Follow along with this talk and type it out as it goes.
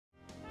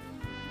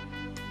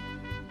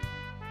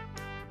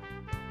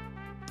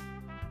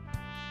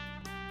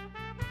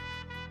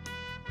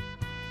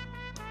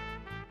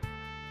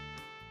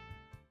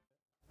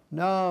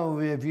Now,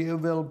 if you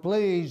will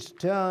please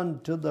turn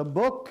to the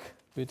book,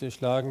 Bitte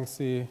schlagen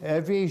Sie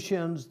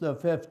Ephesians, the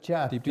 5th die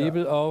chapter.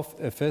 Bibel auf,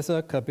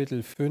 Epheser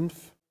Kapitel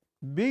 5.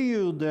 Be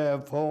you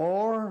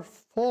therefore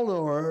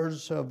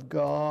followers of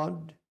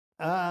God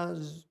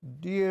as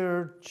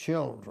dear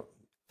children,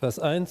 Vers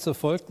 1, so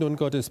folgt nun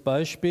Gottes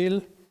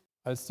Beispiel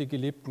als die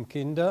geliebten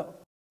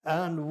Kinder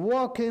and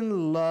walk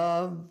in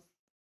love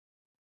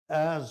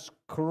as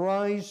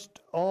Christ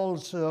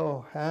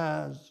also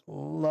has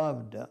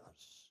loved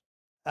us,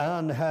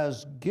 and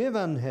has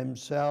given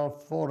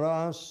himself for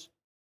us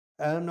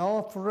an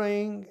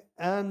offering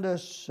and a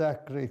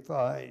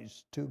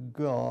sacrifice to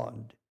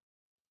God,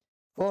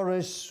 for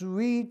a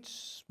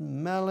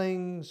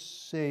sweet-smelling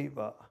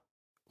savor.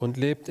 und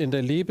lebt in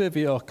der Liebe,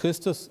 wie auch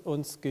Christus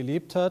uns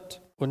geliebt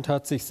hat und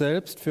hat sich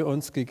selbst für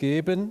uns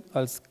gegeben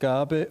als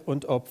Gabe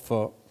und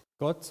Opfer,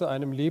 Gott zu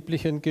einem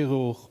lieblichen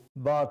Geruch.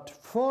 But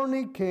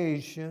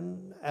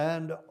fornication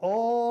and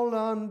all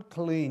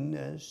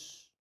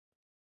uncleanness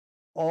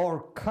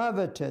or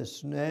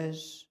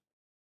covetousness,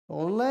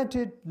 let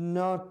it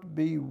not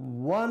be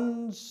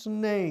once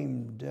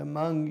named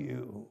among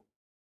you,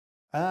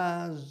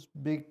 as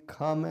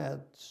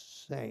becometh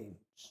saints.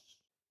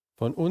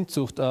 Von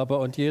Unzucht aber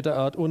und jeder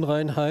Art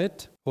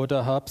Unreinheit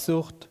oder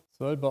Habsucht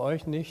soll bei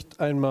euch nicht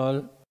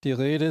einmal die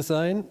Rede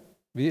sein,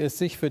 wie es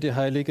sich für die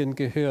Heiligen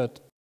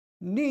gehört.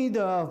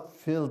 Neither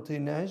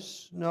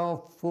filthiness,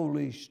 nor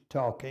foolish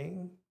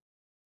talking,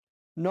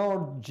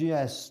 nor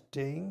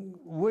jesting,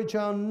 which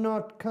are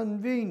not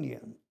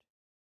convenient,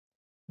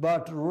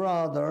 but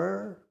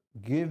rather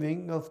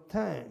giving of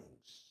thanks.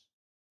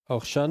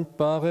 Auch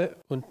schandbare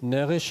und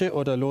närrische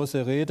oder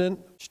lose Reden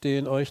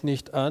stehen euch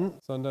nicht an,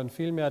 sondern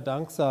vielmehr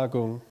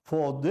Danksagung.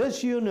 For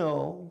this you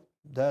know,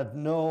 that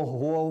no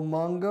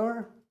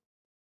whoremonger,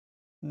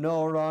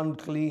 nor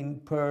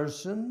unclean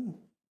person,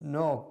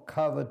 nor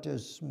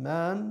covetous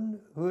man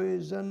who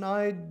is an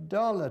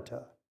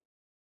idolater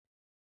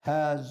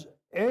has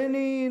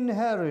any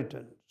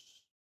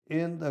inheritance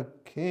in the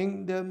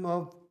kingdom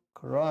of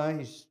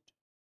Christ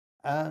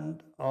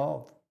and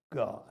of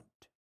God.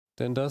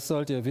 Denn das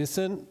sollt ihr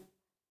wissen,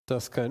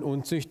 dass kein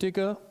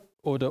Unzüchtiger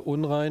oder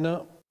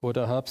Unreiner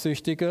oder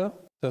Habsüchtiger,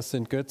 das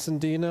sind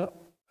Götzendiener,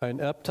 ein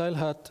Erbteil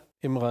hat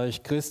im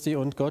Reich Christi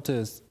und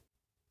Gottes.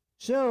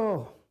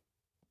 So,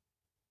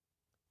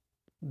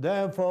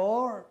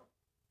 therefore,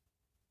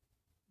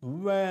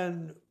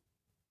 when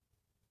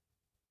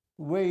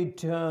we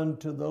turn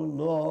to the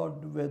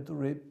Lord with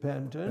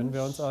Wenn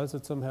wir uns repentance, also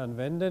zum Herrn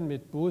wenden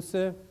mit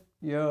Buße,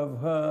 you have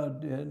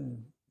heard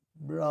in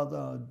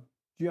Brother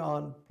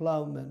John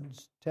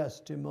Plowman's wir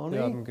testimony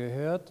haben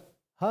gehört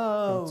im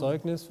how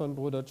Zeugnis von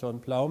Bruder John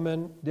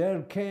Plowman,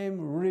 there came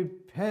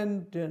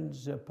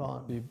repentance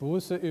upon wie him.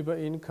 Buße über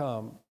ihn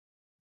kam.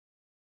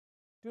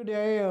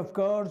 Today, of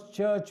course,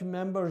 church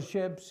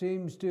membership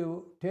seems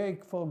to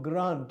take for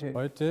granted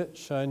Heute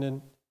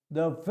scheinen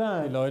the die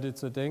fact Leute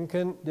zu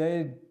denken,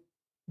 they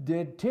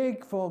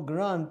take for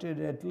granted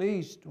at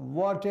least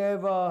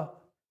whatever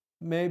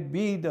may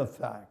be the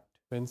fact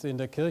wenn sie in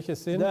der Kirche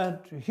sind,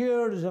 that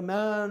here's a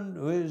man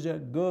who is a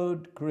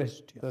good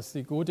Christian. dass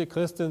sie gute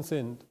Christen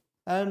sind.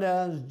 And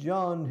as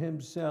John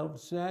himself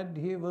said,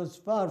 he was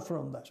far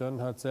from that.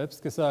 John hat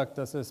selbst gesagt,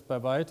 dass es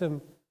bei weitem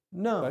bei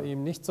No,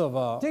 ihm nicht so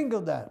war. think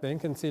of that.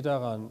 Denken Sie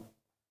daran.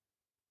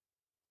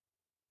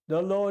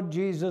 The Lord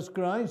Jesus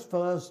Christ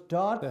first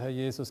taught, Der Herr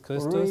Jesus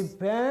Christus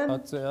hat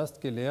repent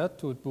zuerst gelehrt,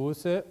 tut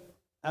Buße,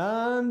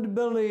 and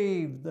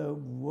believe the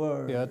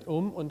word. kehrt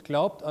und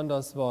glaubt an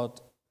das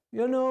Wort.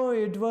 You know,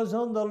 it was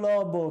on the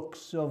law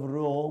books of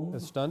Rome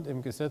Es stand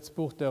im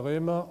Gesetzbuch der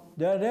Römer,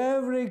 that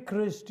every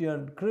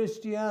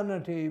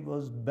Christianity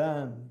was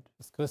banned.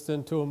 das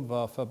Christentum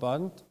war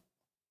verbannt.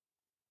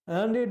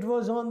 And it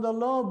was on the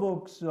law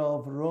books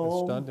of Es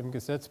Rome stand im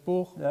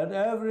Gesetzbuch, that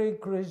every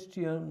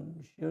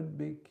Christian should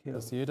be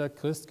dass killed. jeder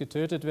Christ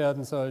getötet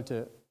werden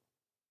sollte.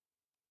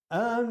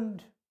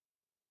 And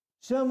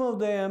some of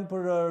the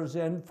emperors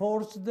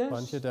enforced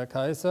Manche this, der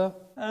Kaiser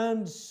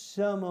and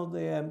some of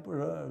the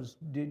emperors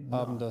did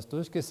haben not. das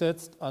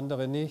durchgesetzt,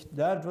 andere nicht.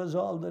 That was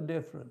all the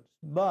difference.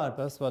 But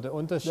Das war der the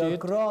Unterschied.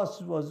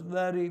 cross was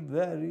very,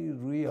 very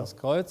real. Das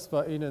Kreuz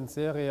war ihnen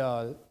sehr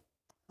real.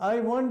 I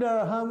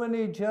wonder how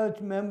many church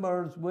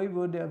members we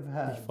would have Ich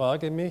had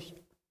frage mich,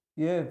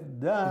 if wie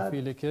that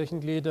viele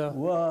Kirchenglieder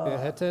wir were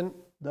hätten,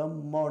 the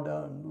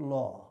modern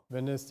law.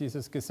 wenn es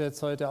dieses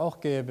Gesetz heute auch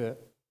gäbe.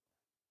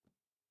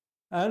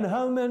 And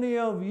how many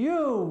of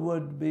you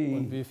would Und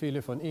be wie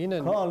viele von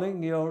ihnen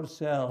calling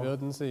yourself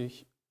würden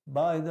sich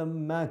by the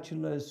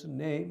matchless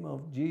name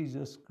of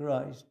Jesus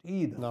Christ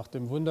either? nach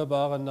dem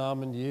wunderbaren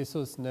Namen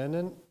Jesus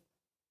nennen?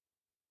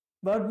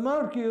 But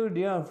mark you,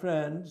 dear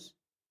friends,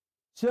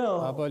 so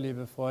Aber,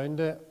 liebe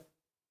Freunde,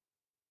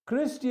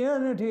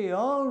 Christianity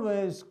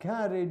always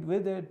carried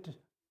with it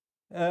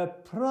a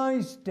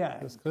price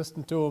tag. das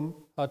Christentum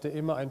hatte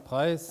immer einen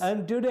Preis,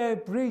 And today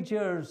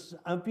preachers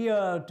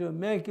appear to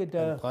make it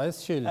ein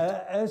Preisschild.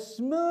 a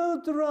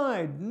smooth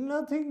ride,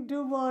 nothing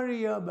to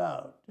worry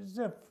about. It's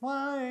a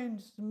fine,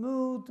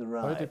 smooth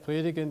Heute ride.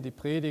 predigen die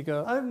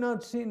Prediger, I've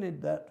not seen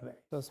it that way.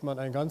 dass man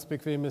ein ganz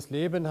bequemes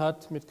Leben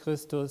hat mit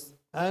Christus.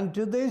 And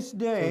to this So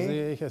day,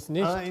 sehe ich es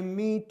nicht. I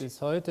meet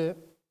Bis heute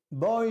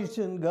boys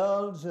and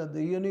girls at the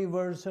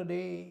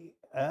university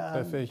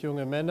treffe and ich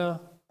junge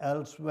Männer und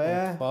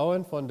elsewhere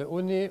Frauen von der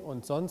Uni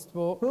und sonst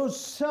wo, who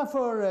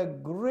suffer a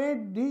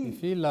great die deal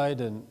viel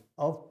leiden,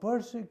 of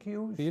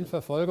persecution. viel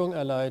Verfolgung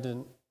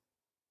erleiden.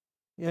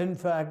 In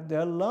fact,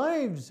 their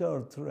lives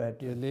are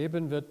threatened. Ihr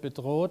Leben wird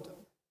bedroht,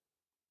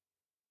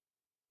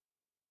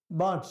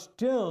 But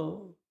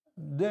still,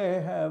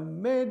 they have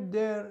made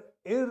their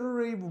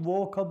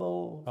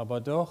irrevocable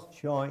aber doch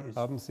choice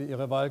haben sie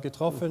ihre Wahl to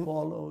getroffen,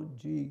 follow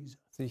Jesus.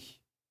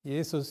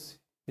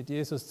 mit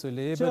Jesus zu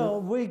leben.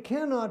 So we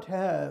cannot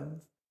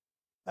have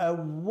a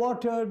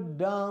watered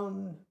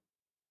down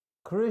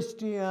So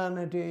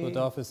Christianity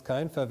darf es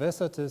kein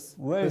verwässertes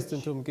Which-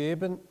 Christentum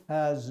geben,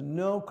 has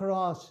no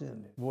cross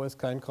in it. wo es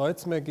kein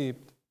Kreuz mehr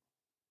gibt.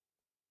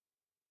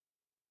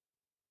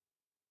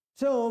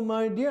 So,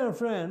 my dear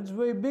friends,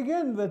 we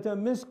begin with a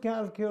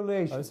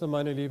miscalculation. Also,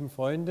 meine lieben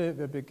Freunde,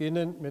 wir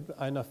beginnen mit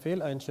einer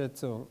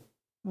Fehleinschätzung.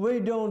 We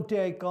don't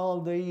take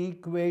all the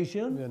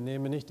equation Wir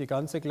nehmen nicht die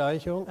ganze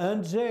Gleichung.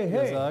 and say,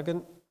 Wir hey,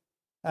 sagen,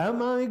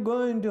 am I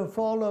going to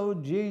follow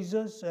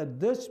Jesus at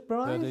this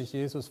werde ich price?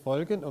 Jesus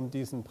folgen um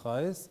diesen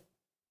Preis?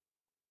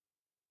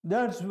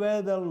 That's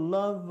where the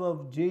love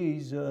of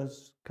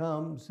Jesus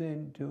comes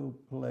into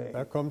play.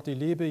 Da kommt die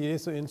Liebe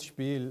Jesu ins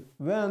Spiel.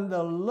 When the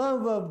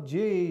love of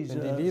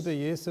Wenn die Liebe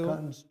Jesus Jesu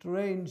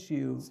constrains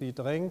you, sie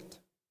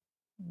drängt,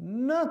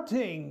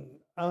 nothing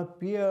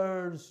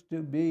appears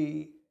to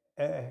be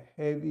a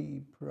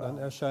heavy dann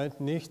price. erscheint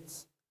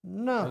nichts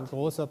ein Nothing.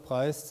 großer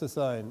Preis zu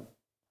sein.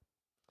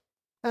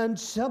 And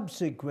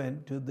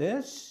subsequent to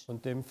this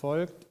Und dem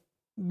folgt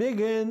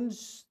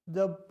begins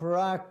the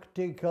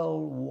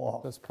practical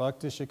walk. das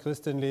praktische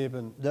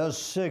Christenleben. The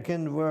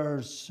second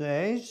verse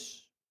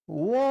says,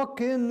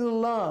 walk in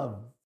love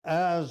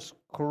as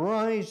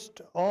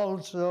Christ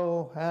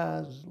also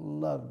has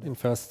loved. In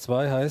Vers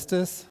 2 heißt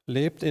es,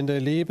 lebt in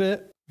der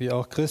Liebe, wie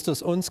auch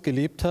Christus uns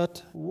geliebt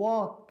hat.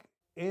 Walk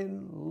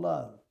in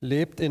love.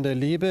 Lebt in der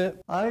Liebe.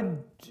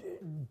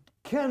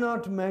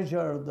 Cannot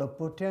measure the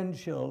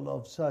potential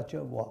of such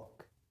a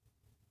walk.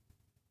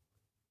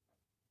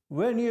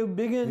 When you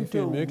begin Wie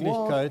viele to walk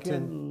Möglichkeiten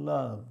in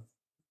love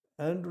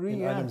and in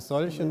einem react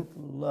solchen with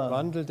love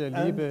Wandel der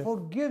and Liebe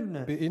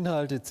forgiveness,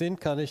 beinhaltet sind,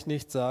 kann ich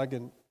nicht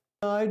sagen.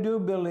 I do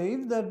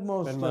believe that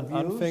most Wenn man of you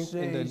anfängt,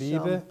 in der say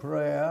Liebe some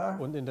prayer,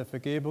 und in der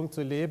Vergebung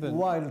zu leben.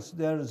 whilst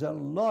there is a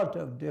lot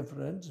of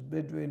difference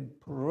between Die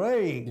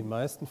praying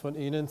meisten von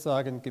Ihnen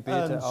sagen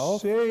Gebete and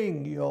auf,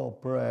 saying your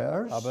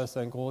prayers. aber es ist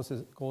ein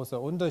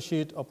großer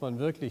Unterschied, ob man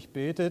wirklich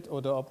betet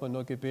oder ob man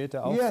nur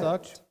Gebete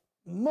aufsagt. Yet,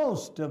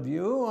 most of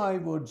you,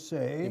 I would Die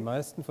say,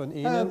 meisten von have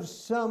Ihnen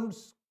some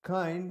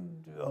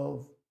kind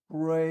of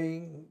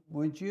praying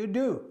which you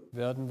do.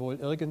 werden wohl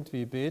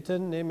irgendwie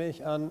beten, nehme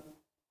ich an.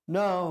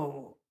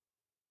 Now,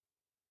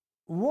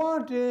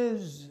 what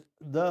is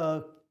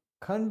the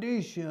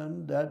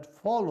condition that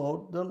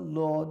followed the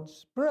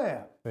Lord's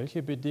Prayer?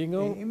 Welche The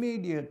Bedingung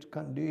immediate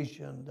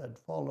condition that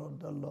followed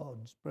the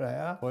Lord's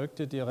Prayer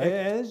folgte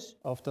direkt is,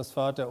 auf das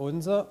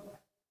Vaterunser?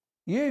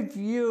 if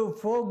you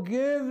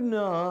forgive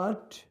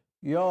not,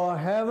 your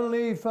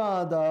heavenly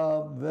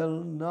Father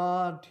will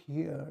not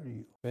hear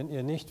you. Wenn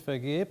ihr nicht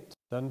vergebt,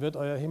 dann wird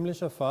euer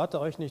himmlischer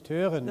Vater euch nicht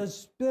hören. The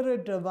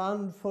spirit of Der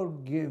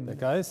unforgiveness,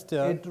 Geist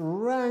it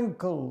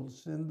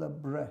rankles in the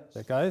breast.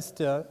 der Geist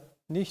der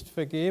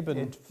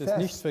It des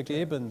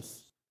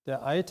Nichtvergebens,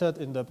 der eitert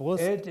in der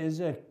Brust. It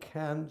is a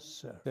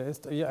cancer. Der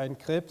ist wie ein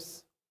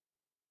Krebs.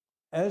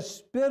 A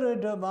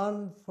spirit of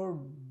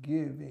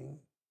unforgivingness.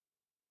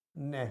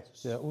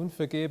 Der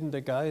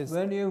unvergebende Geist.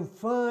 When you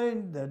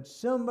find that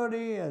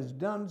somebody has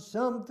done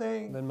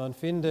something Wenn man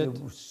findet,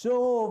 that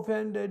so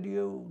offended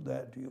you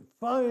that you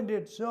find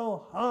it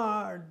so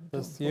hard to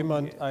dass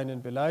jemand forgive.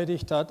 einen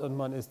beleidigt hat und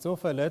man ist so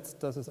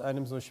verletzt, dass es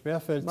einem so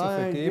schwerfällt zu My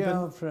vergeben.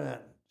 dear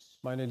friends,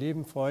 Meine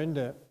lieben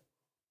Freunde,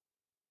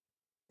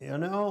 you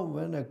know,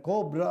 when a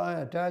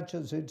cobra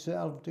attaches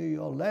itself to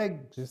your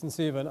legs wissen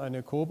Sie, wenn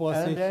eine Kobra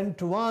and sich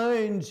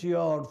entwines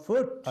your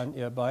foot an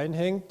ihr Bein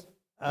hängt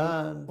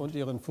and und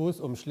ihren Fuß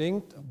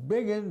umschlingt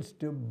begins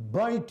to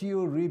bite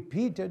you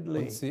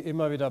repeatedly, und sie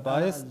immer wieder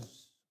beißt,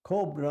 as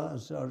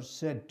cobras are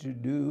said to wie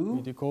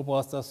do, die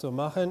Kobras das so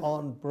machen,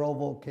 on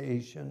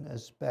provocation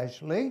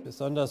especially.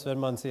 besonders wenn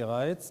man sie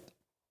reizt.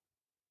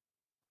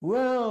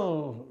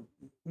 Well,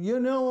 you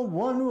know,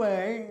 one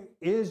way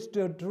is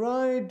to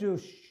try to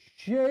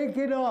shake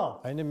it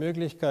off Eine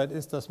Möglichkeit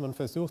ist, dass man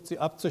versucht, sie in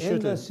the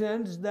abzuschütteln.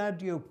 sense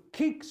that you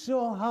kick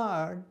so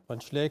hard. Man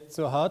schlägt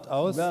so hart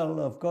aus Well,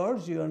 of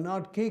course, you're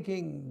not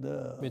kicking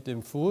the mit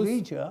dem Fuß,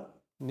 creature,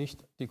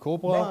 nicht die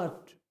Kobra.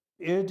 but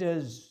it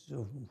has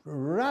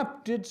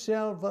wrapped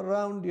itself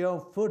around your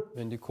foot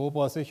Wenn die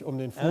Kobra sich um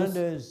den and Fuß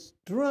is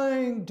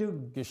trying to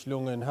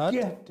geschlungen hat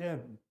get a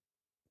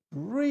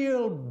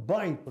real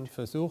bite, und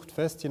versucht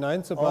fest or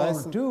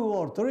hineinzubeißen 2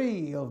 or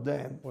 3 of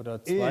them,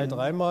 oder 2, in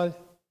 3-mal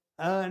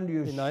and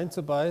you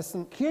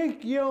hineinzubeißen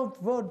kick your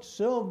foot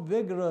so und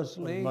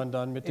vigorously, man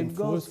dann mit dem it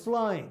goes Fuß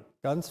flying.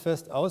 ganz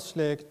fest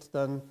ausschlägt,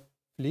 dann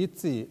flieht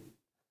sie.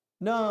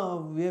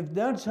 Now, if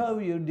that's how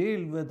you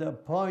deal with a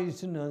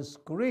poisonous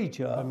Wenn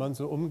creature, man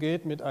so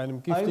umgeht mit einem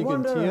I giftigen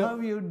wonder Tier,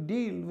 how you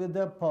deal with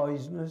a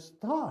poisonous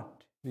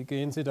thought. wie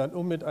gehen Sie dann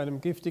um mit einem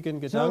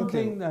giftigen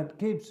Something Gedanken? that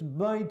keeps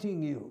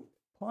biting you,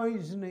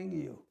 poisoning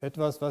you,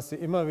 Etwas, was Sie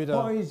immer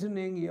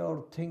poisoning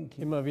your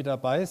thinking. wieder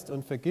beißt und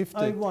I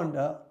vergiftet.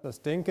 wonder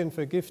Das Denken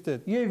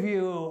vergiftet. if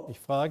you Ich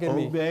frage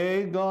mich,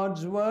 obey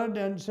God's word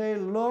and say,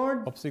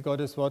 Lord, ob Sie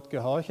Gottes Wort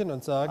gehorchen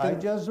und I sagen,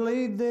 just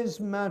leave this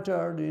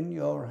matter in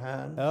your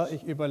Herr, hands.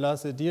 ich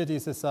überlasse dir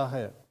diese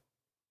Sache.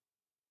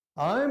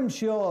 I'm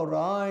sure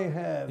I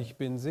have Ich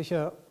bin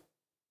sicher,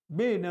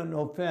 been an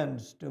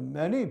offense to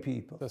many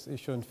people. dass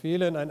ich schon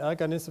vielen ein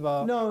Ärgernis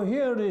war. Now,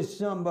 here is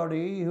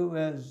somebody who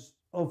has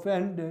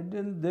offended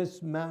in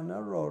this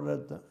manner or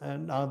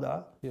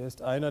another. Hier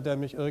ist einer, der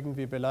mich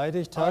irgendwie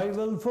beleidigt I hat.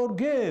 will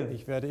forgive.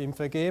 Ich werde ihm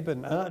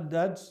vergeben.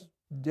 That's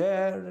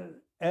there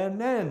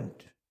an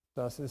end.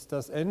 Das ist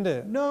das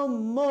Ende No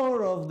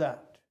more of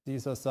that.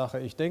 dieser Sache.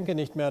 Ich denke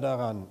nicht mehr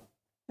daran.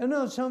 You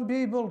know, some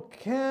people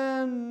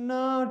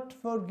cannot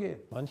forgive.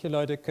 Manche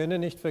Leute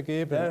können nicht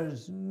vergeben.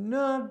 There's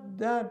not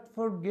that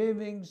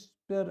forgiving Sie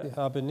spirit.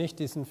 haben nicht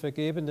diesen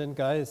vergebenden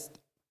Geist.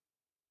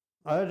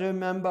 I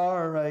remember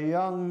a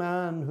young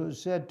man who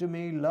said to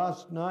me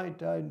last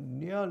night, I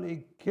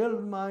nearly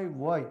killed my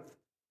wife,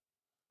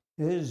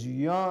 his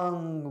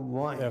young Ich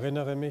wife.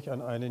 erinnere mich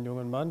an einen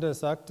jungen Mann, der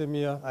sagte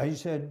mir, I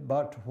said,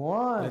 but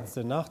why?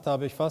 letzte Nacht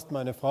habe ich fast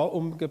meine Frau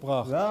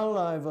umgebracht. Well,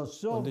 I was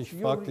so Und ich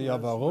fragte, ja,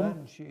 furious warum?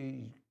 when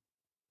she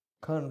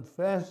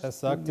confessed Er to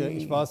sagte,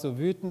 ich me war so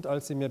wütend,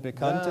 als sie mir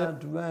bekannte,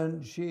 that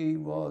when she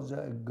was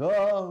a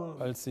girl,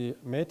 als sie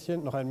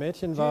noch ein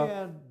Mädchen she war,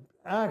 had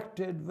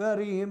acted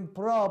very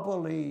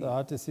improperly da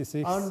hatte sie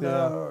sich sehr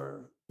under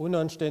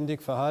unanständig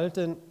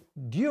verhalten,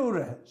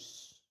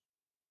 duress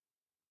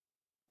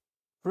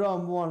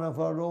from one of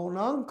her own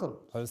uncles.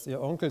 als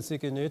ihr Onkel sie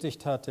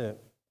genötigt hatte.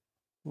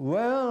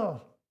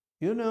 Well,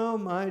 you know,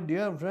 my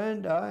dear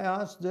friend, I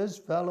asked this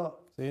fellow,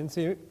 Sehen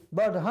Sie,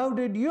 but how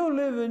did you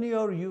live in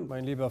your youth?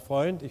 mein lieber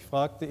Freund, ich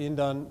fragte ihn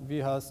dann,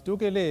 wie hast du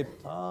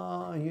gelebt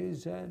He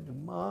said,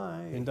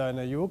 in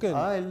deiner Jugend?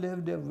 I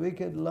lived a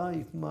wicked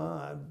life.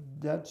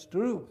 That's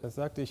true. Er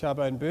sagte, ich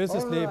habe ein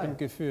böses Alright. Leben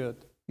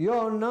geführt.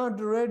 You're not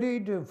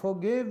ready to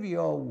forgive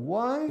your Du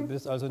wife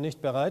bist also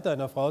nicht bereit,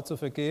 deiner Frau zu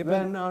vergeben,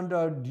 when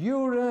under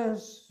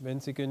duress wenn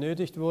sie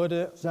genötigt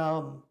wurde,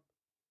 some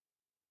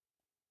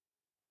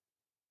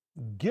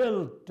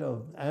guilt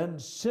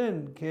and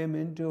sin came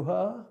into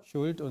her,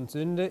 Schuld und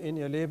Sünde in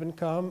ihr Leben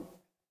kam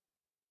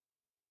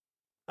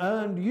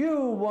and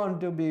you want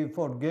to be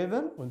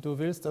forgiven. und du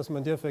willst, dass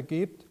man dir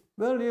vergibt.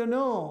 Well, you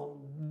know,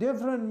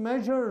 different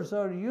measures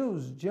are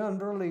used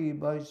generally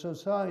by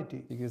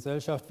society. Die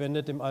Gesellschaft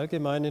wendet im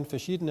Allgemeinen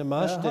verschiedene A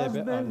Maßstäbe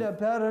husband an.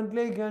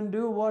 apparently can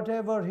do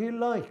whatever he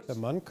likes. Der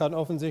Mann kann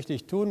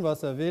offensichtlich tun,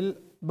 was er will,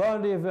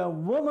 But if a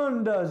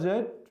woman does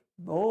it,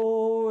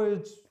 oh,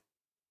 it's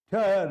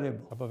terrible.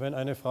 aber wenn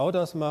eine Frau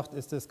das macht,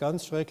 ist es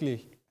ganz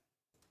schrecklich.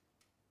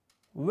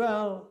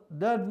 Well,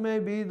 that may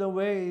be the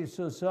way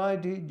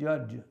society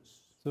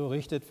judges. So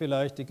richtet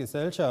vielleicht die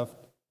Gesellschaft.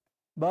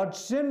 But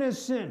sin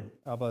is sin.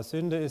 Aber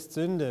Sünde ist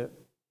Sünde.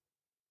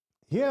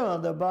 Here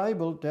the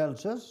Bible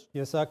tells us,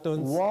 Hier sagt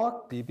uns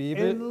walk die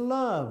Bibel, in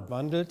love.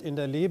 wandelt in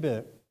der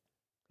Liebe.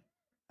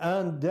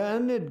 And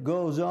then it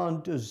goes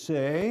on to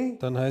say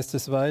Dann heißt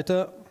es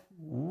weiter,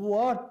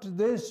 what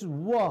this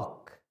walk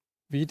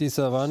wie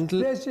dieser Wandel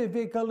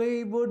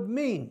specifically would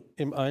mean.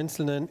 im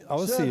Einzelnen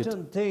aussieht.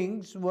 Certain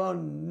things were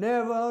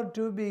never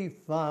to be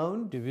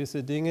found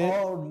Gewisse Dinge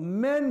or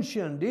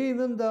mentioned.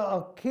 Even the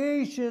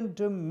occasion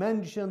to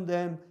mention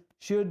them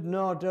should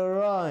not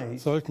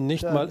arise. sollten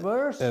nicht Third mal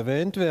verse.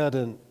 erwähnt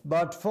werden.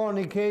 But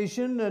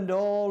fornication and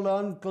all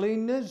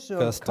uncleanness or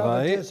Vers 3.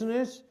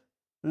 covetousness,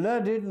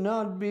 let it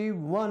not be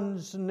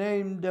once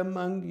named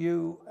among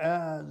you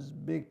as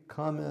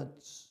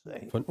becometh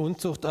saints. Von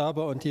Unzucht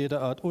aber und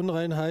jeder Art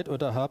Unreinheit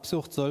oder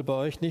Habsucht soll bei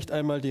euch nicht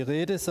einmal die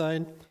Rede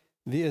sein,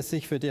 wie es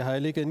sich für die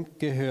Heiligen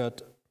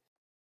gehört.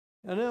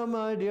 You know,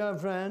 my dear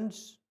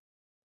friends,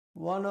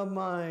 one of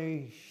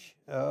my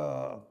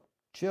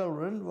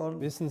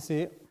children, Wissen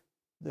Sie,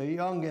 the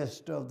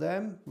youngest of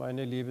them,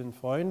 meine lieben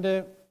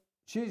Freunde,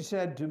 she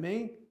said to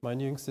me, mein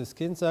jüngstes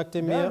Kind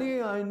sagte mir,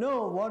 Daddy, I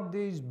know what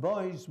these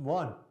boys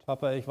want.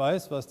 Papa, ich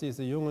weiß, was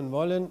diese Jungen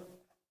wollen.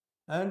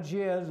 And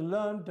she has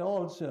learned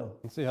also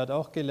Und sie hat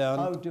auch how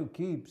gelernt, to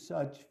keep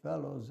such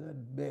fellows at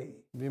bay.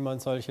 wie man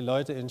solche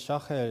Leute in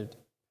Schach hält.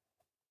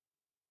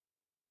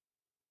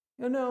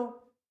 You know,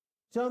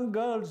 some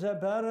girls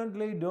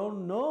apparently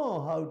don't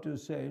know how to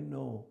say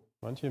no.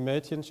 Manche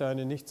Mädchen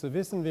scheinen nicht zu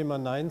wissen, wie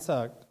man Nein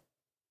sagt.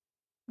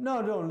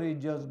 Not only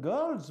just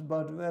girls,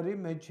 but very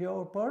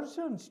mature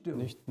persons too.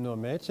 Nicht nur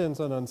Mädchen,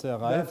 sondern sehr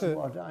That's reife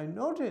what I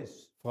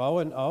notice.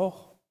 Frauen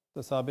auch.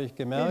 Das habe ich It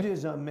gemerkt.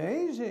 is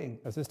amazing.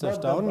 Es ist But the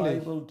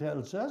erstaunlich. Bible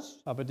tells us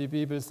Aber die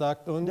Bibel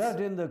sagt uns, that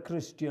in the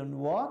Christian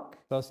walk,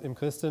 dass im there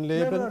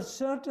Christenleben are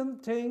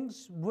certain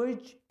things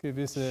which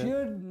gewisse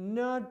should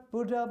not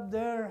put up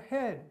their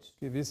heads.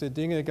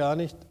 Dinge gar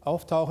nicht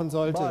auftauchen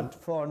sollten. But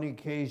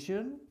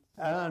fornication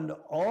and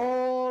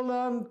all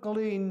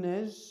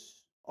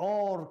uncleanness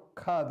or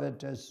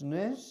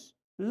covetousness,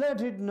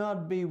 let it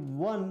not be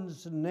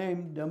once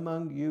named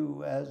among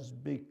you as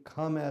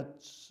becometh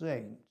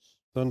saints.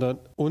 Sondern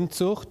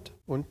Unzucht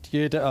und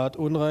jede Art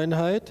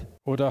Unreinheit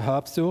oder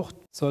Habsucht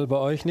soll bei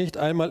euch nicht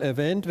einmal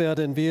erwähnt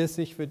werden, wie es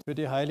sich für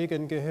die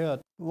Heiligen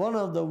gehört. One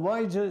of the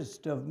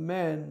wisest of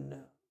men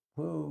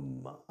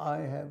whom I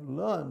have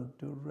learned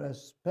to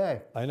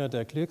respect Einer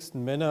der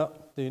klügsten Männer,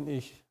 den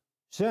ich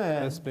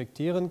said,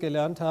 respektieren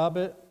gelernt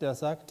habe, der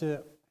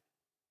sagte,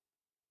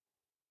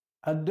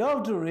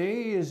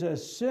 adultery is a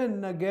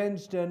sin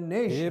against a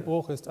nation.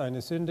 Ehebruch ist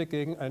eine Sünde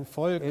gegen ein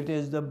Volk. It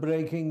is the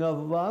breaking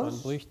of Man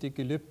vows. bricht die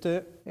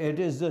Gelübde, It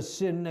is the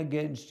sin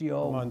against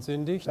your man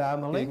sündigt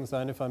family. gegen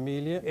seine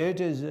Familie, It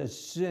is a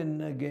sin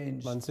man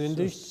against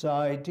sündigt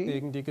society.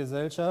 gegen die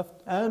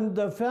Gesellschaft. And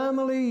the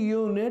family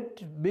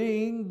unit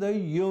being the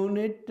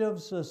unit of Die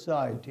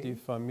society.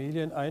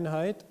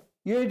 Familieneinheit,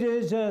 It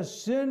is a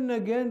sin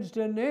against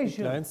a die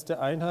nation. kleinste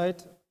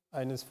Einheit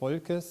eines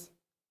Volkes.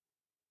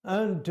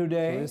 And So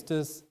today, ist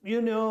es you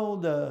know,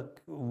 the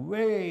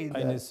way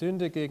eine that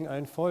Sünde gegen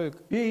ein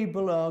Volk.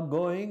 people are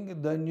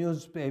going, the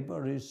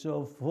newspaper is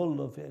so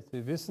full of it.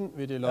 Sie wissen,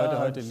 wie die Leute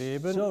heute It's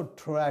leben. so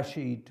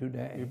trashy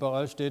today.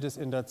 Überall steht es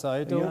in der You know,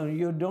 Zeitung.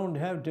 you don't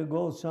have to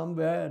go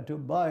somewhere to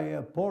buy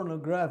a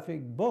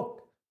pornographic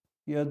book.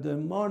 Yeah, the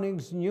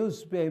morning's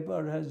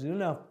newspaper has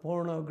enough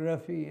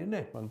pornography in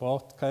it. Man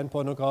braucht kein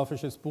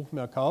pornografisches Buch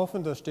mehr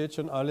kaufen, das steht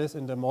schon alles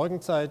in der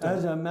Morgenzeitung.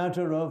 As a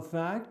matter of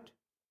fact,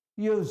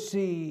 you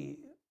see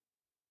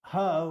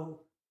how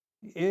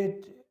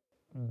it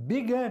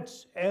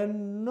begets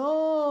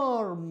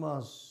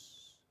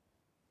enormous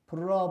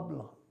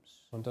problems.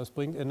 Und das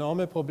bringt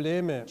enorme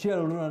Probleme.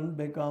 Children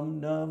become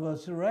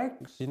nervous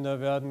wrecks. Kinder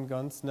werden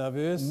ganz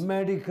nervös.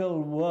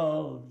 Medical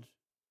world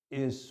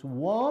is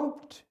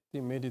swamped Die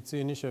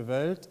medizinische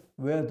Welt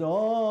with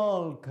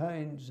all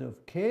kinds of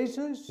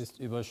cases. ist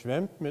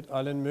überschwemmt mit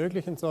allen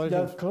möglichen The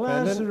solchen Fällen.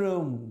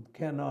 classroom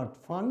cannot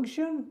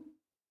function.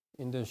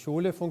 In der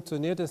Schule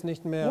funktioniert es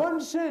nicht mehr. One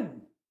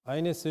sin.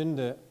 Eine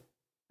Sünde.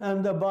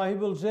 And the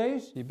Bible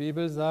says, Die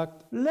Bibel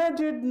sagt,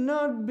 let it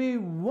not be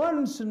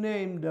once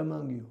named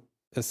among you.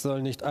 es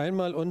soll nicht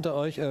einmal unter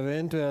euch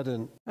erwähnt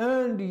werden.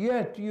 And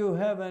yet you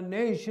have a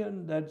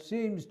nation that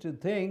seems to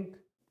think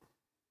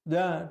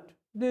that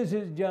this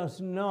is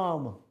just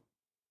normal.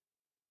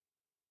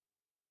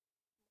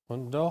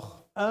 Und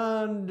doch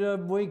And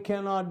we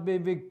cannot be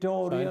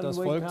Victorian, scheint das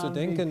we Volk zu can't be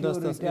denken, dass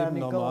das eben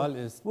normal puritanical,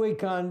 ist. we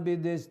can't be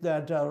this,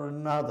 that or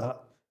another.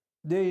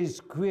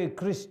 These queer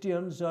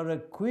Christians are a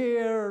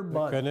queer Wir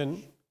bunch.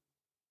 können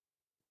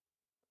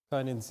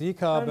keinen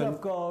Sieg And haben.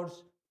 of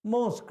course,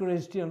 most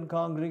Christian Wir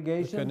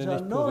congregations können are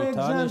nicht no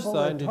puritanisch example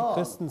sein. at Die all.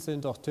 Christen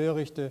sind doch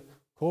törichte,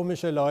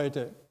 komische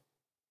Leute.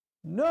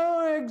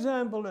 No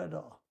example at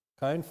all.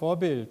 Kein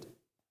Vorbild.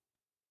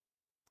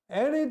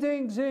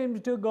 Anything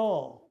seems to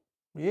go,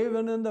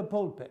 even in the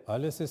pulpit.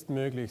 Alles ist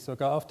möglich,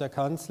 sogar auf der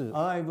Kanzel.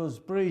 I was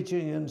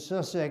preaching in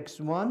Sussex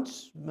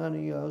once,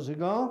 many years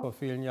ago, Vor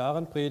vielen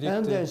Jahren and they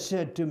predigte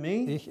said to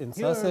me, ich in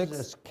here's a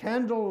Sussex.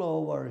 scandal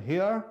over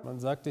here. Man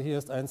sagte, hier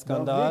ist ein The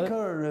Skandal.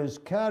 vicar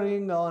is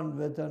carrying on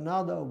with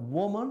another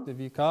woman, Der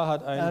Vikar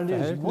hat ein and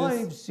his wife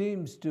Verhältnis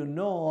seems to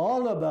know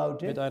all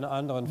about mit it, einer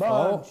anderen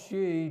Frau. but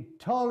she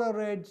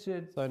tolerates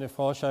it Seine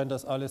Frau scheint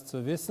das alles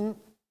zu wissen,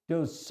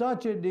 to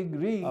such a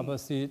degree aber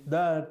sie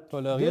that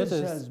toleriert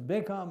this es has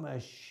become a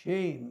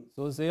shame.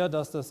 so sehr,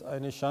 dass das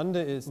eine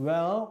Schande ist.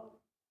 Well,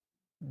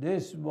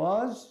 this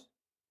was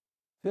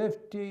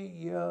 50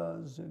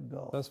 years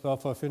ago. Das war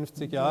vor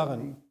 50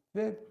 Jahren.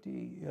 50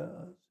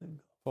 years ago.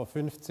 Vor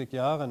 50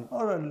 Jahren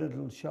Or a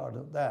little short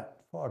of that,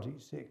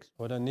 46.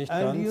 oder nicht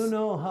And you ganz.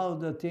 know how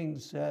the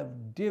things have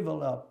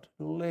developed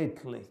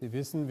lately. Sie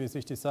wissen, wie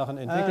sich die Sachen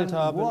entwickelt And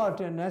haben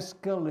what an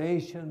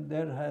escalation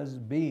there has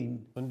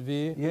been und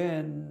wie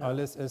in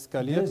alles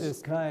eskaliert this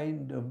ist.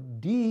 kind of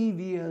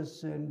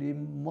devious and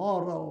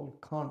immoral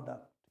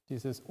conduct.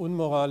 Dieses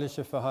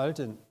unmoralische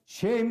Verhalten,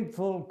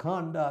 Shameful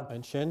conduct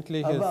ein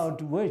schändliches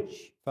about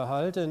which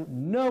Verhalten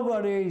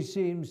nobody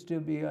seems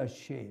to be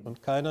ashamed.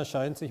 und keiner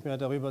scheint sich mehr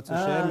darüber zu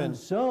schämen. And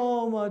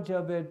so much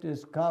of it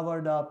is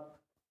covered up.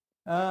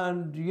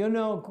 And you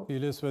know,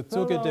 Vieles wird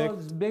fellows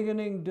zugedeckt.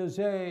 beginning to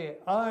say,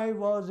 I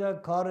was a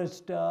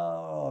chorister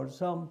or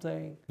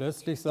something.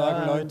 Plötzlich sagen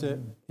And, Leute,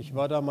 ich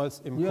war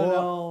damals im You Chor,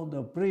 know,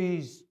 the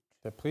priest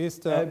der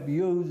Priester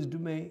abused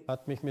me.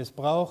 hat mich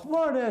missbraucht.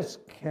 What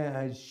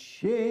a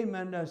shame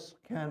and a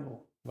scandal.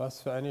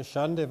 Was für eine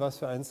Schande, was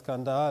für ein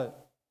Skandal.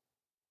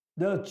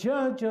 The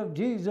Church of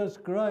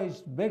Jesus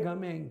Christ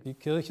becoming Die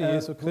Kirche a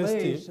Jesu place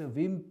Christi of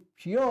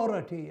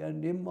impurity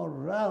and wird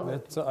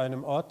immorality. zu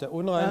einem Ort der And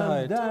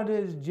Unreinheit that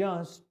is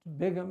just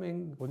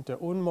becoming und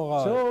der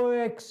Unmoral. so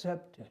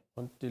accepted.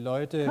 Und die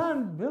Leute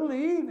Can't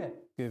believe it.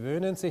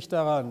 gewöhnen sich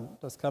daran.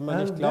 Das kann man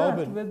nicht And that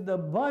glauben. with the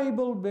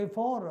Bible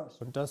before us.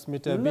 Und das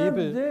mit der Let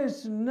Bibel,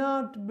 this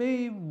not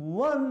be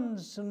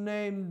once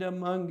named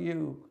among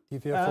you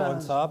die wir vor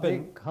uns as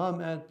haben.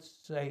 becometh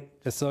saints.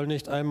 Es soll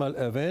nicht einmal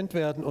erwähnt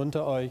werden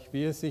unter euch,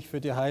 wie es sich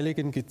für die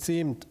Heiligen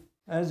geziemt.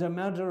 As a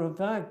matter of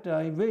fact,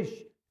 I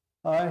wish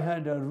I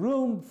had a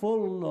room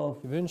full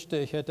of Ich wünschte,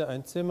 ich hätte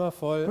ein Zimmer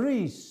voll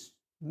priests,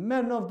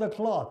 men of the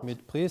cloth,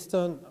 mit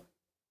Priestern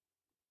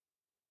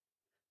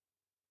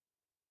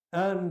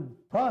and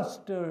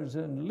pastors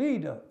and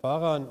leaders,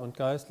 Pfarrern und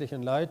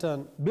geistlichen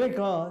Leitern,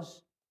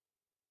 because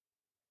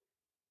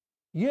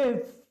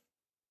if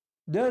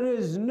there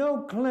is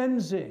no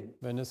cleansing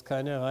wenn es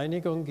keine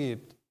Reinigung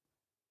gibt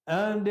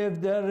and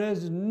if there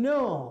is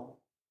no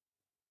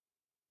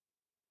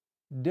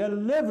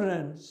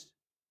deliverance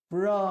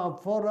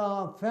for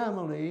our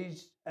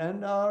families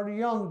and our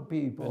young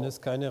wenn people es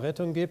keine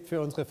Rettung gibt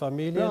für unsere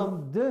Familien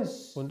from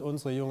this und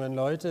unsere jungen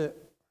Leute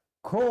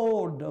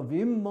code of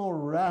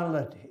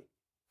immorality,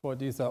 vor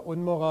dieser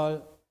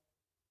Unmoral,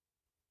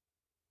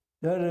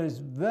 there is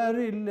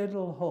very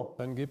little hope.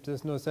 dann gibt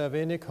es nur sehr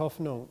wenig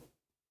Hoffnung.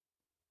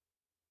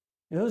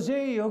 You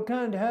see, you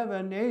can't have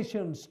a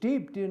nation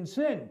steeped in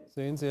sin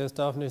Sehen Sie, es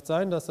darf nicht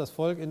sein, dass das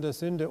Volk in der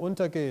Sünde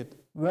untergeht,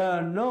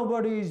 where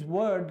nobody's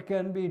word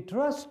can be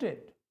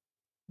trusted.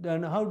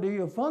 Then how do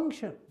you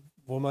function?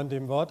 wo man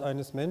dem Wort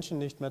eines Menschen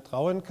nicht mehr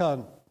trauen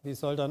kann. Wie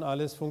soll dann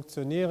alles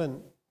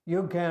funktionieren?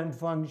 You can't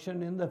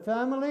function in the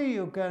family,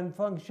 you can't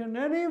function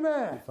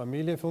anywhere.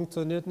 Familie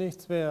funktioniert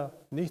nichts mehr,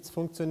 nichts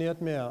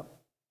funktioniert mehr.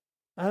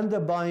 And the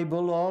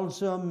Bible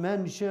also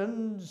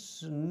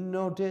mentions,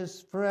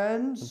 notice Und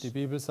friends, die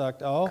Bibel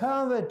sagt auch,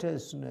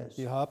 covetousness.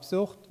 die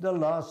Habsucht, The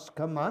last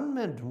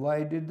commandment.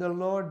 Why did the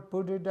Lord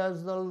put it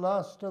as the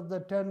last of the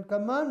 10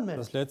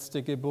 Commandments? das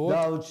letzte Gebot,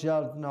 Thou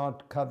shalt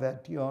not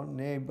covet your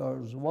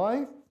neighbor's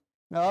wife.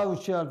 Thou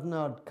shalt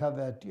not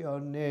covet your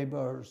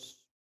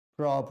neighbor's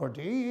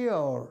property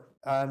or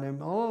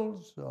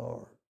animals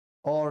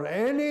or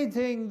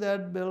anything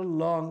that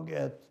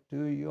belongeth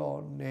to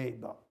your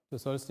neighbor. du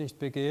sollst nicht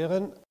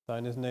begehren,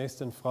 deines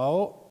nächsten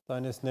Frau,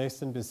 deines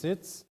nächsten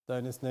Besitz,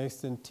 deines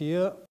nächsten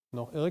Tier,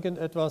 noch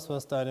irgendetwas,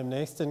 was deinem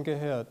Nächsten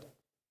gehört.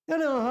 You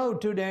know how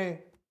today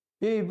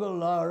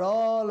people are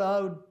all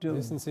out to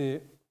Wissen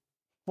Sie,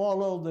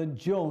 follow the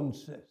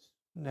Joneses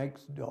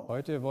next door.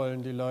 heute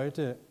wollen die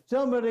Leute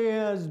Somebody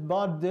has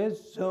bought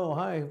this, so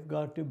I've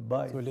got to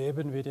buy so it.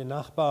 leben wie die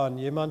Nachbarn.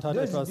 Jemand hat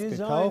This etwas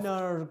gekauft.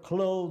 designer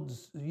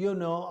clothes, you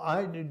know,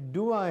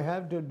 I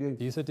have to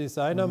Diese wear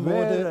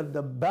Designermode, at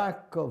the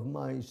back of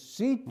my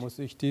seat muss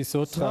ich die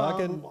so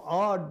tragen, some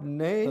odd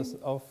name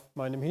dass auf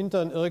meinem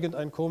Hintern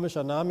irgendein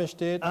komischer Name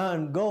steht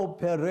and go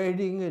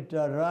parading it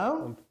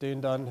around? und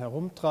den dann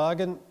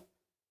herumtragen.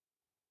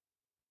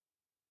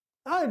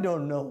 I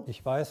don't know.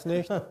 Ich weiß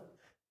nicht.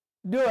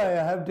 Do I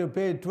have to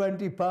pay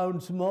 20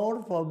 pounds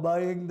more for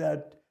buying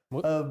that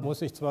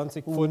Muss ich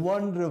 20 Pfund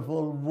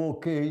wonderful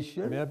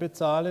vocation mehr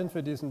bezahlen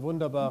für diesen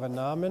wunderbaren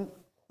Namen,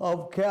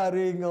 of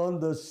carrying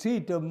on the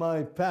seat of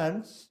my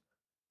pants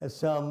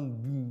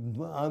some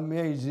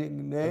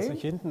amazing dass name?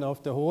 ich hinten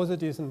auf der Hose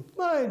diesen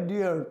My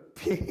dear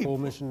people,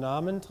 komischen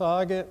Namen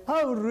trage?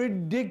 how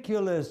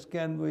ridiculous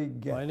can we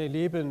get? Meine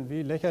Lieben,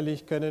 wie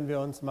lächerlich können wir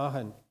uns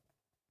machen?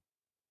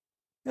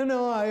 You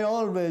know, I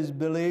always Wissen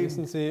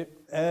believed Sie,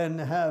 in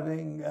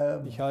having,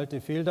 ich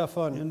halte viel you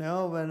davon,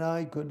 know, when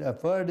I could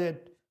afford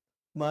it,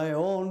 my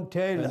own wenn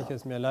tailor. ich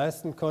es mir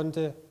leisten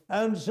konnte,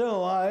 And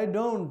so I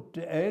don't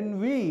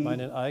envy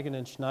meinen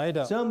eigenen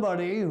Schneider.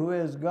 somebody who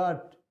has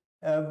got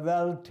a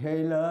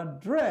well-tailored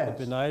dress,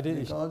 Beneide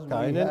ich because we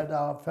keinen, had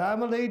our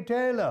family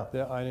tailor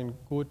der einen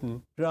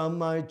guten from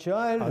my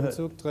childhood.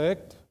 Anzug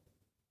trägt.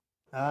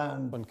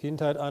 And Von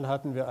Kindheit an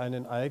hatten wir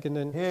einen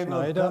eigenen he would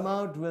come Schneider.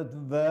 out with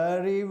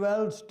very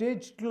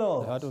well-stitched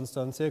Er hat clothes. uns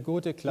dann sehr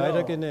gute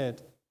Kleider So,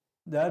 genäht.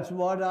 That's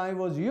what I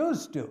was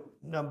used to.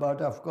 No,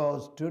 but of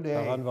course, today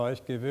Daran war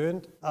ich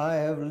gewöhnt. I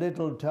have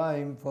little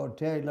time for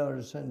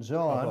tailors and so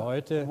Aber on.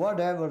 heute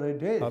Whatever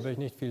it is, habe ich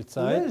nicht viel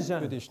Zeit Listen.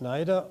 für die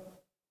Schneider.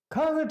 Die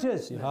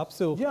covetousness,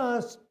 Habsucht,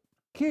 just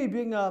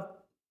keeping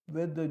up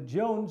with the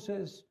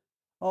Joneses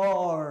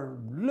or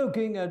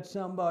looking at dass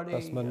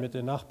somebody, man mit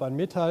den Nachbarn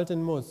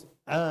mithalten muss.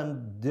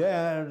 and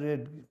there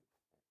it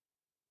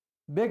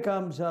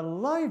becomes a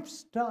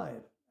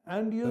lifestyle.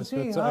 And you Das see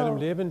wird zu einem how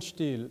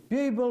Lebensstil.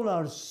 people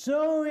are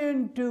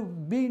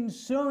being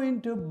so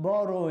into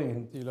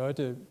borrowing. Die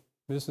Leute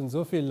müssen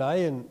so viel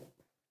leihen.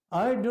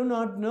 I do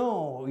not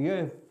know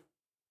if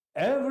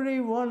every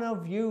one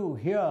of you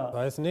Ich here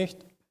weiß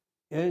nicht,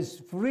 is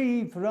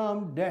free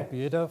from debt, ob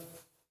jeder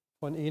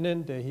von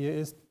Ihnen, der hier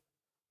ist,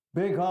 auch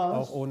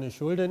because ohne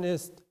Schulden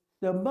ist.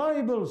 the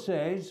Bible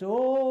says,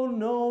 "Oh,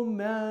 no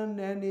man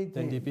Denn die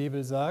anything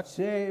Bibel sagt,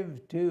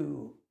 save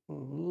to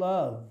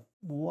love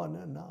one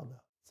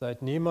another."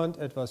 Seid niemand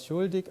etwas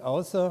schuldig,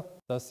 außer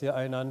dass ihr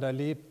einander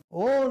liebt.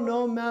 Oh,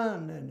 no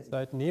man in it.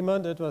 Seid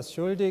niemand etwas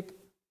schuldig.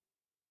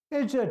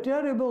 It's a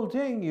terrible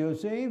thing, you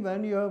see,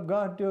 when you have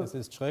got to Es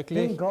ist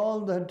schrecklich, think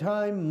all the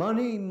time,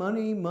 money,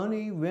 money,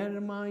 money, where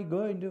am I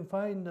going to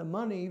find the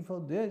money for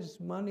this,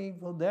 money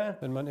for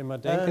that, wenn man immer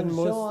denken and so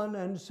muss, on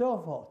and so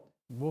forth.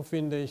 wo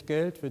finde ich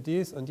Geld für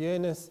dies und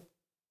jenes.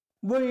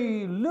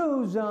 We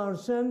lose our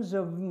sense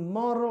of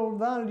moral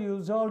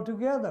values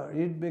altogether.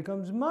 It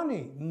becomes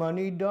money,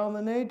 money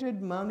dominated,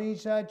 money Wir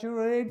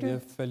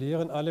saturated,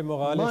 verlieren alle money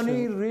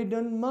moralischen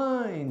ridden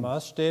minds.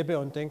 Maßstäbe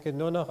und denken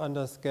nur noch an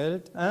das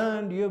Geld.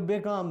 And you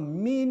become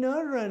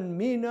meaner and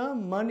meaner.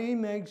 Money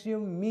makes you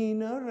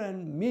meaner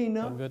and Man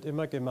meaner wird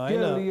immer till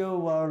gemeiner.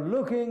 you are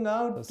looking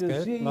out Das to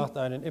Geld see macht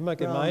einen immer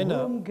from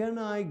gemeiner. whom can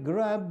I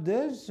grab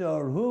this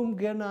or whom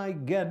can I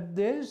get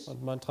this.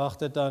 Und man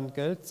trachtet dann,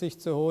 Geld sich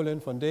zu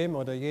holen von dem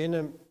oder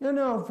jenem. You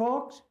know,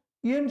 folks,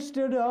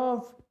 instead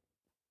of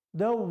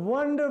the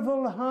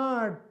wonderful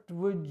heart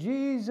which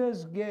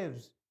Jesus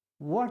gives,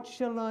 what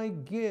shall I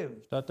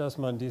give? Statt dass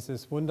man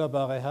dieses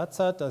wunderbare Herz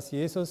hat, das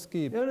Jesus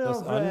gibt, You know,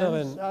 das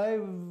friends, anderen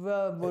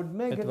I would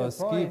make it a etwas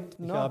point gibt.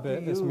 Ich not habe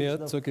to es use mir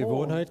the zur phone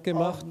Gewohnheit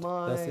gemacht,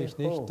 of dass my ich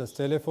nicht host. das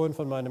Telefon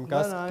von meinem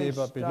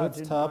Gastgeber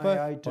benutzt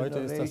habe. Heute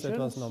ist das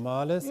etwas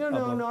Normales, You know,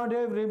 aber not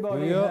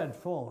everybody früher, had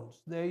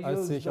phones. They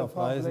als used ich the auf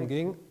Reisen public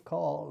ging,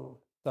 call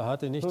da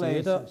hatte nicht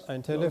jeder places,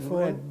 ein those Telefon.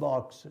 red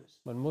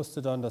boxes, Man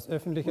musste dann das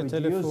öffentliche which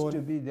used to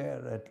Telefon be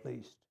there at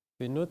least.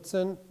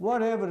 benutzen.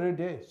 Whatever it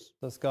is.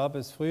 Das gab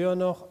es früher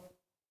noch.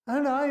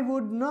 And I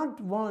would not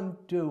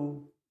want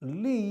to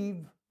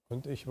leave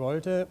Und ich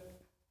wollte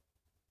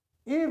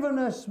even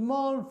a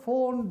small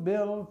phone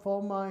bill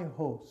for my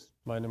host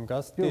meinem to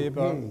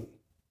Gastgeber pay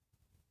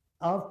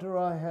after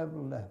I have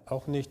left.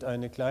 auch nicht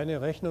eine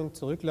kleine Rechnung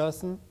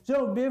zurücklassen,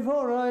 So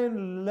before I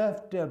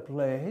left a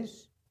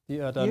place, die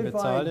er dann if I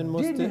bezahlen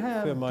musste did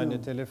have für meine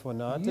to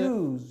Telefonate.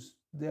 use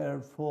their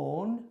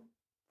phone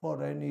for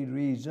any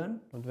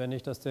reason, Und wenn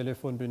ich das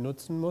Telefon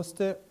benutzen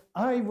musste,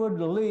 I would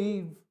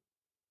leave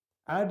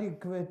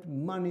adequate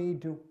money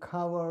to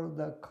cover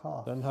the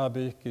cost. dann habe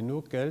ich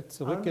genug Geld Under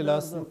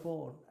zurückgelassen, the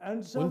phone.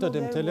 And some unter of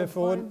dem them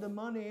Telefon, would find the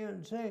money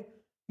and say,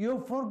 "You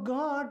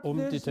forgot um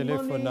die this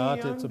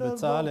Telefonate money zu under the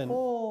bezahlen."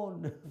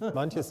 phone."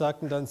 Manche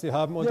sagten dann, sie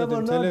haben They unter were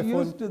dem not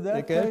Telefon used to ihr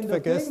that Geld kind of thing,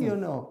 vergessen. you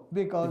know,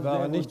 because Sie they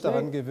waren would nicht say,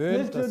 daran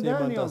gewöhnt, dass "Mr.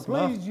 jemand Daniel, das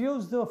macht. please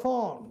use the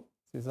phone."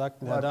 Sie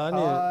sagten, Herr But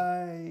Daniel,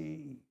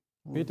 I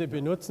bitte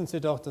benutzen Sie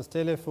doch das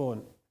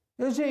Telefon.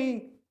 You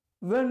see,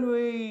 when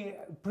we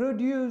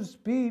produce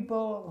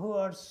people who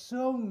are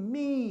so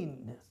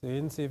mean,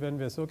 Sehen Sie, wenn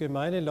wir so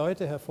gemeine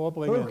Leute who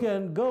hervorbringen,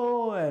 can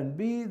go and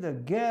be the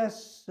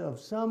guests of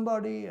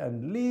somebody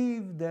and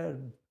leave their,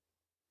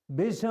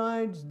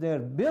 besides their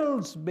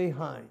bills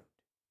behind.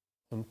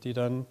 und die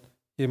dann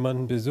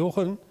jemanden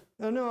besuchen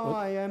You know,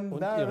 I und ihre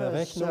embarrass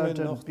Rechnungen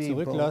certain noch people.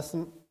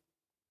 zurücklassen.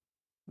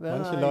 When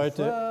Manche I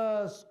Leute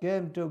first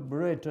came to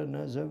Britain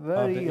as a habe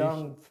very ich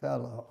young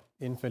fellow,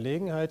 in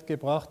Verlegenheit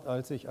gebracht,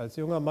 als ich als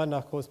junger Mann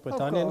nach of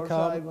Großbritannien course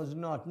I kam. was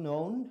not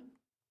known,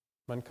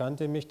 Man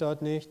kannte mich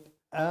dort nicht.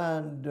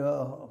 and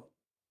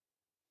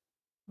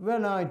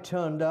when I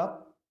turned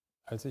up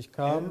Als ich in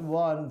kam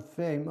one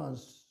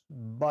famous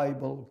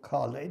Bible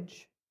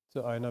college,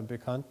 zu einer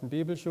bekannten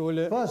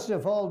Bibelschule, first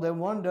of all, they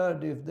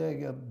wondered if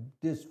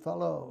this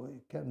fellow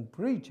can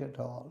preach at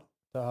all,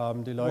 da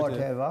haben die Leute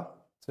whatever.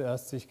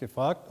 zuerst sich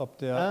gefragt, ob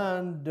der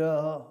And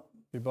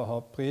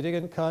überhaupt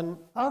predigen kann.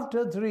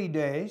 after 3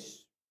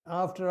 days,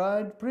 after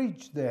I'd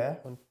preached there,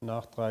 Und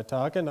nach 3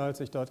 Tagen, als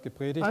ich dort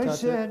gepredigt I hatte,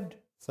 said,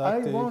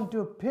 sagte I ich, want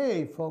to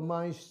pay for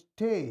my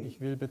stay ich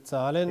will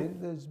bezahlen in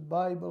this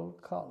Bible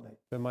college.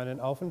 für meinen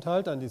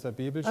Aufenthalt an dieser And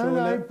I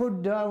Bibelschule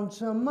put down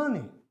some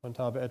money. und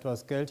habe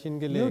etwas Geld You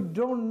hingelegt.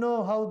 don't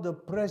know how the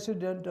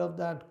president of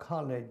that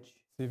college,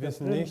 Sie the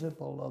wissen nicht,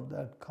 principal of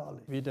that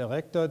college, wie der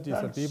Rektor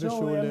dieser got so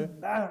Bibelschule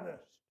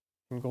embarrassed.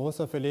 in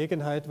großer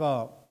Verlegenheit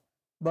war.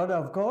 But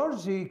of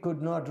course, he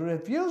could not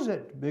refuse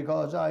it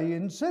because I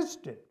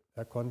insisted.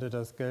 Er konnte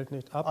das Geld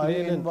nicht I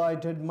ablehnen,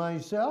 invited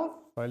myself.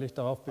 weil ich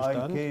darauf I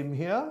bestand. came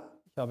here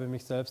Ich habe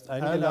mich selbst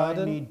and I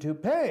eingeladen. need to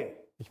pay.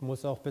 Ich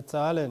muss auch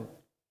bezahlen.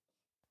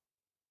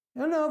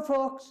 You know,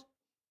 folks,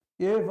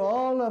 if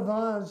all of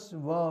us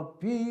were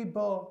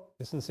people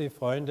Wissen Sie,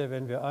 Freunde,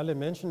 wenn wir alle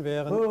Menschen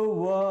wären,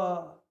 who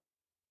were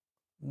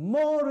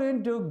more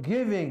into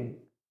giving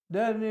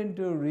than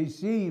into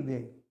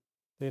receiving,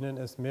 denen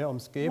es mehr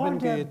ums Geben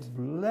what a geht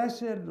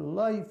blessed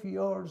life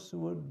yours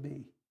would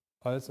be.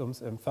 als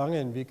ums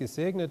Empfangen, wie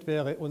gesegnet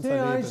wäre See, unser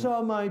I Leben.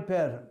 saw my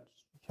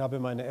parents. Ich habe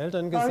meine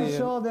Eltern I gesehen.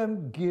 saw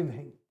them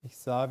giving. Ich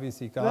sah, wie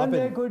sie When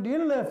they gaben. could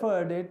ill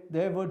afford it,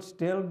 they would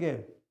still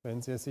give.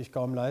 Wenn sie es sich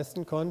kaum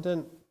leisten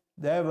konnten,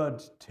 They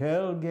would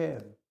still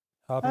give.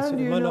 haben And sie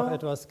you immer noch know,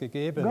 etwas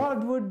gegeben.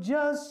 God would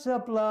just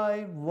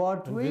supply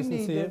what Und we wissen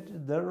Sie,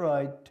 needed the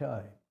right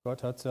time.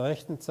 Gott hat zur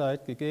rechten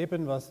Zeit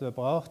gegeben, was wir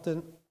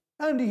brauchten.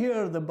 And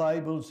here the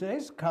Bible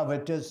says,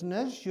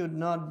 covetousness should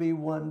not be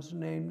once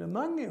named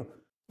among you.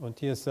 Und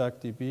hier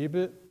sagt die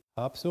Bibel,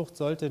 Habsucht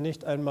sollte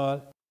nicht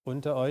einmal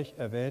unter euch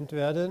erwähnt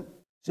werden.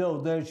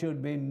 So there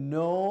should be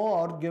no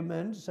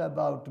arguments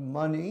about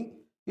money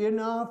in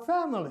our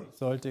families.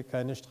 Sollte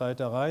keine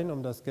Streitereien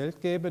um das Geld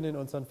geben in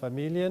unseren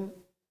Familien.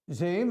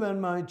 See, when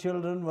my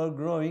children were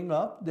growing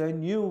up, they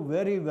knew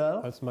very well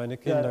Als meine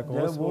Kinder that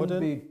there groß would wurden,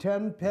 be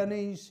 10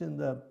 pennies in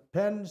the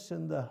pence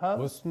in the house,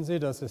 wussten sie,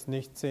 dass es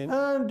nicht 10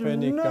 and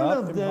Pfennig none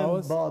gab of im them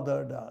Haus.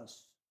 bothered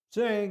us,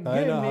 saying, "Give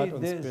Keiner me hat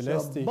uns this or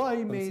belästigt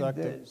buy und me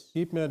sagte, this."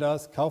 gib mir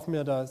das, kauf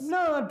mir das.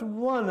 Not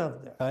one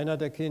of them. Keiner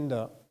der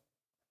Kinder.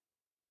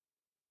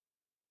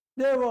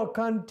 They were Die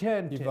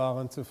contented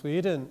waren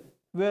zufrieden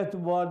with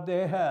what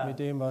they mit had.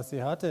 dem, was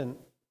sie hatten.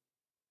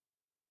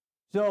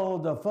 So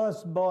the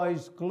first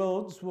boy's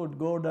clothes would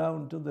go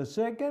down to the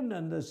second,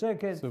 and the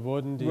second So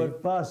wurden die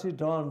would pass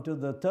it on to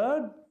the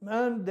third,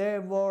 and they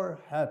were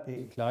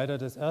happy. Kleider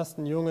des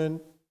ersten Jungen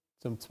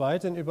zum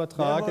zweiten They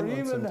übertragen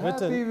were und zum even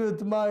happy dritten.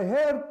 with my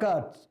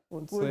haircut,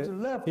 which Unsere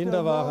left a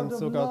Kinder waren lot of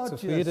sogar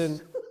zufrieden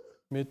notches.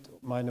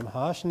 mit meinem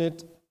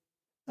Haarschnitt,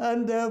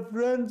 And their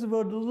friends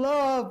would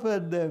laugh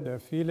at them. der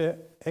viele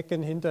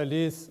Ecken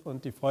hinterließ,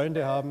 und die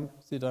Freunde haben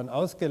sie dann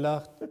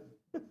ausgelacht.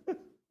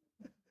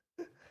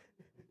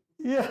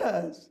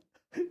 Yes.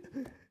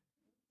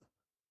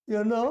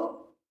 You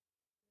know,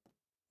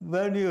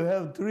 when you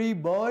have 3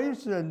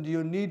 boys and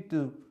you need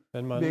to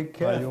Wenn man be 3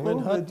 careful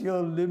Jungen hat with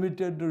your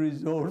limited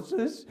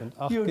resources, und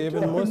Acht you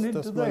geben turn muss, into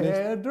dass the man nicht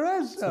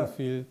hairdresser, zu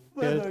viel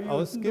whether Geld you know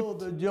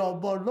ausgibt, the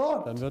job or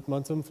not. dann wird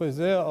man zum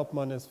Friseur, ob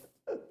man es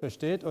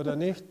versteht oder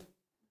nicht.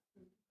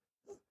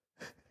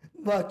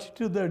 Much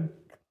to the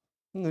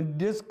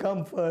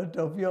discomfort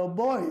of your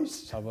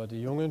boys. Aber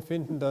die Jungen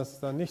finden das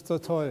dann nicht so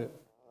toll.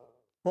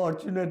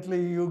 Fortunately,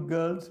 you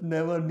girls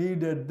never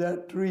needed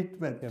that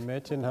treatment. Ihr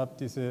Mädchen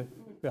habt diese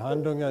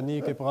Behandlung ja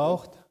nie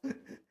gebraucht.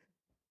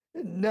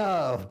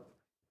 Now,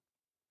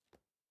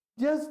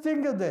 just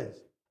think of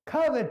this,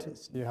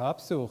 covetous. Die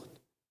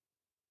Habsucht.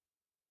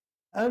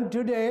 And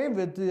today,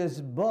 with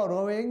this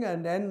borrowing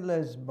and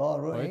endless Heute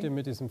borrowing,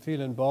 mit diesem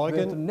vielen with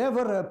Borgen,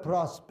 never a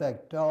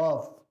prospect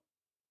of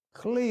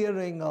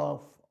clearing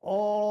off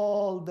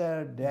all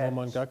their wo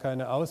man debts, gar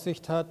keine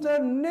Aussicht hat, the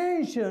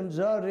nations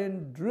are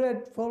in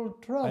dreadful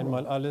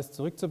einmal trouble. alles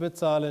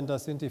zurückzubezahlen,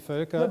 das sind die The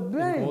Völker in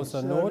banks großer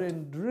are Not.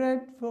 in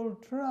dreadful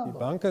Die trouble.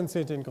 Banken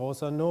sind in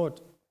großer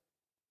Not.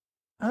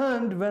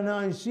 And when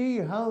I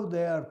see how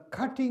they are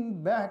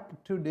cutting back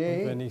Und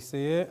today wenn ich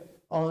sehe,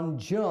 on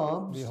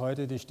jobs, wie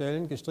heute die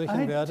Stellen gestrichen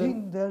I werden,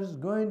 think there's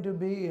going to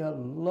be a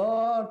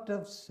lot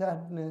of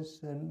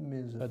sadness and da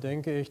misery.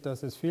 denke ich,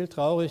 dass es viel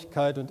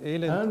Traurigkeit und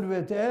Elend And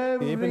with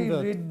every geben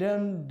wird.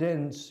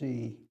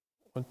 redundancy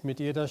Und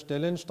mit jeder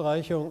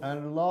Stellenstreichung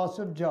and loss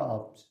of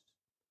jobs,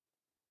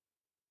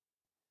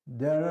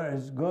 there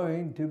is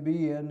going to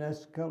be an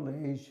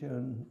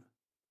escalation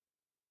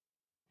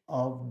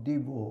of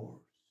divorce.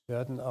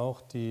 werden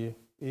auch die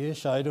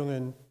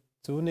Ehescheidungen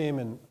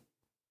zunehmen.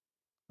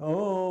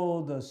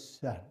 Oh, the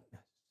sadness,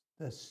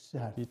 the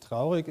sadness. Wie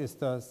traurig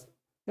ist das?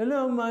 You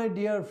know, my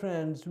dear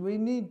friends, we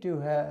need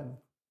to have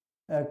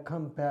a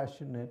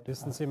compassionate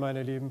Wissen heart. Sie,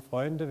 meine lieben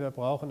Freunde, wir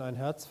brauchen ein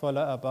Herz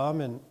voller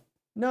Erbarmen.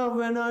 Now,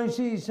 when I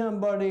see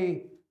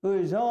somebody who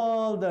is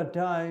all the Wenn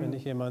time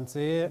ich jemand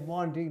sehe,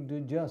 wanting to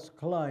just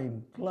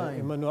climb, der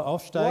immer climb, nur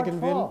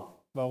aufsteigen What will, for?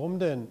 warum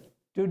denn?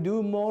 to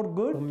do more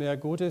good, Um mehr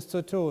Gutes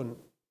zu tun,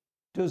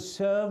 to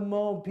serve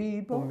more um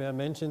people? mehr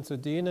Menschen zu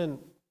dienen.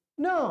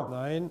 No,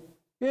 Nein,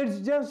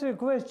 it's just a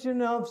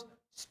question of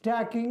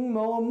stacking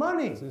more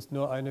money. es ist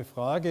nur eine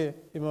Frage,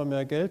 immer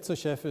mehr Geld zu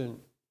scheffeln.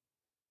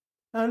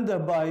 And the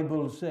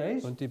Bible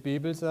says, Und die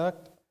Bibel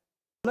sagt,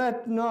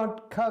 let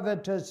not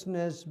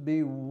covetousness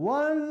be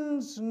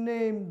once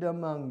named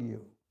among you,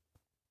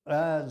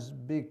 as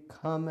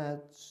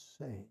becometh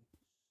saints,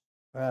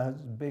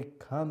 as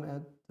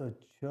becometh the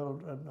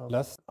children of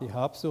lasst die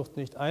Habsucht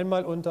nicht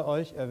einmal unter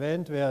euch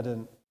erwähnt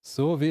werden,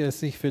 so wie es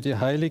sich für die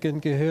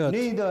Heiligen gehört.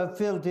 neither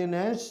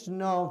filthiness,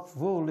 nor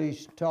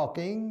foolish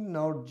talking,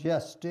 nor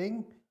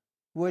jesting,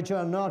 which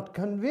are not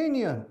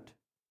convenient,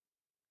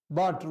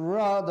 but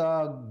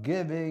rather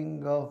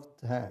giving of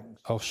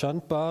thanks. Auch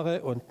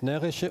schandbare und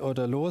närrische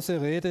oder lose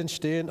Reden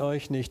stehen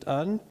euch nicht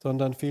an,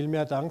 sondern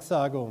vielmehr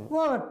Danksagung.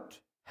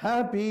 What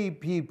happy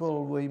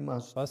people we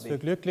must Was für be.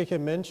 glückliche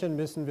Menschen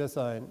müssen wir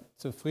sein,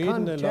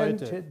 zufriedene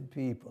Leute. Contented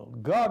people.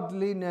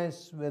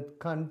 Godliness with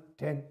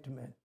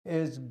contentment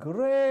is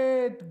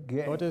great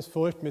gain.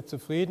 Gottesfurcht mit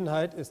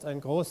Zufriedenheit ist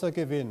ein großer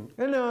Gewinn.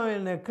 You know,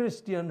 in a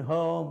Christian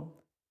home,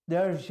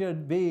 there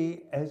should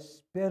be a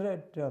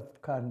spirit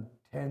of content,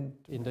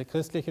 In der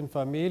christlichen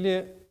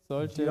Familie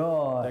sollte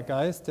Joy. der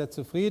Geist der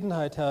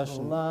Zufriedenheit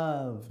herrschen.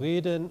 love,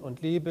 Frieden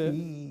und Liebe,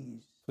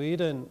 peace,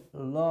 Frieden,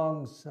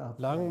 long suffering.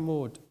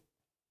 Langmut.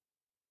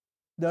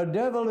 The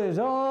devil is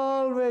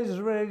always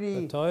Der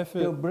ready to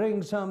Teufel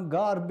bring some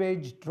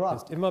garbage truck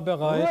ist immer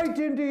bereit, right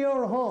into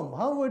your home.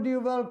 How would you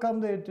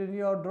welcome it in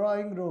your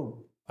drawing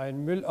room?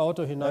 ein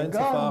Müllauto A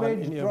hineinzufahren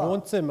garbage in ihr truck.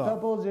 Wohnzimmer.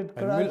 Suppose it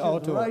Ein crashes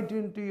Müllauto. right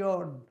into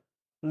your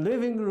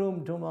living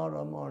room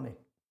tomorrow morning.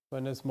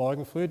 Wenn es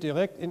morgen früh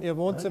direkt in ihr And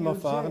Wohnzimmer you'd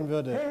fahren say,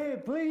 würde. hey,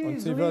 please Und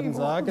sie würden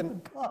leave all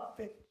sagen, the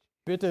garbage.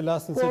 Bitte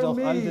lassen Sie For doch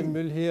all me. den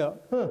Müll hier.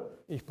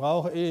 Ich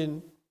brauche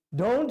ihn.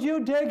 Don't you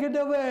take it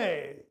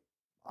away.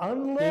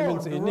 Nehmen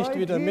Unload Sie ihn nicht right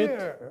wieder mit.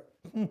 here.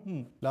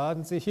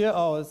 Laden Sie hier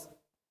aus.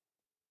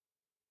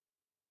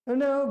 You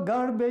know,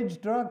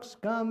 garbage trucks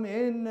come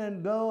in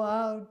and go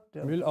out.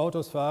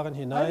 Müllautos fahren I don't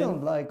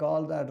hinein like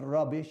all that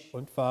rubbish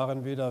und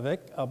fahren wieder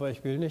weg, aber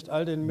ich will nicht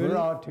all den Müll,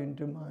 brought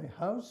into my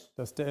house.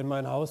 dass der in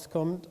mein Haus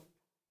kommt.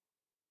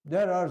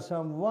 There are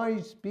some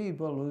wise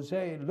people who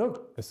say,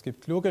 look, Es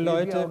gibt kluge if you are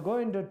Leute,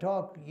 going to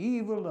talk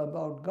evil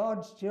about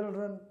God's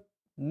children,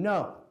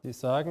 no. die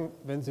sagen,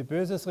 wenn sie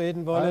Böses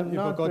reden I'm wollen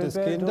über not Gottes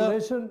prepared to Kinder,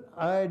 listen.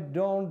 I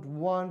don't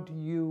want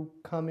you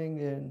coming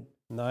in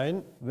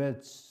nein,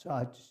 with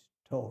such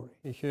story.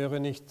 ich höre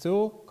nicht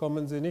zu,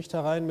 kommen Sie nicht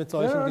herein mit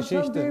There solchen are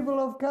some Geschichten. people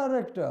of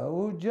character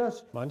who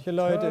just Manche turn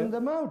Leute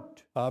them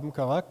out. haben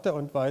Charakter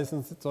und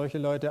weisen solche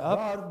Leute ab.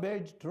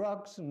 Garbage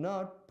trucks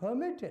not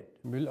permitted.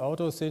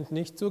 Müllautos sind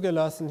nicht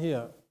zugelassen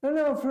hier. You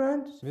know,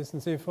 friends, Wissen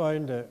Sie,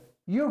 Freunde,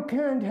 you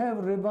can't have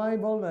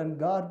revival and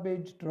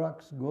garbage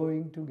trucks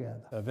going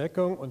together.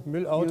 Erweckung und You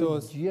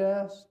Müllautos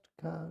just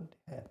can't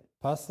have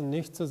it. passen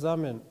nicht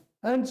zusammen.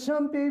 And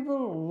some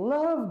people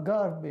love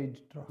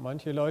garbage trucks.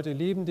 Manche Leute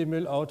lieben die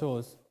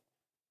Müllautos,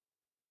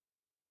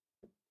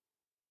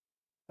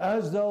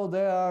 As though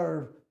they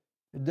are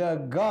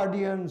the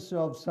guardians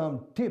of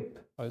some tip,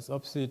 als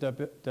ob sie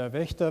der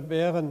Wächter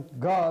wären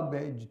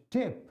garbage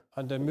tip.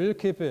 an der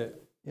Müllkippe.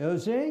 You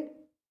see?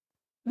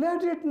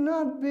 Let it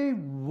not be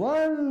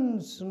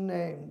once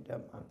named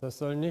among. Das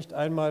soll nicht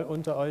einmal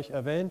unter euch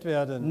erwähnt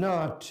werden,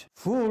 Not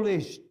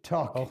foolish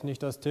talking, auch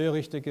nicht das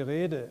törichte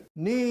Gerede,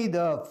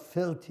 neither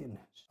filthiness.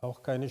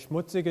 auch keine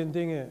schmutzigen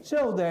Dinge.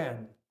 So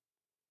then,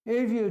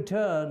 if you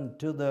turn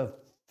to the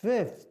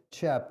 5th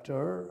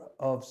chapter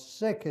of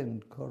 2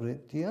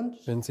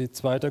 Corinthians, Wenn Sie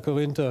 2.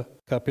 Korinther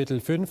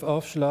Kapitel 5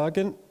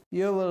 aufschlagen,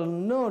 you will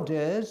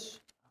notice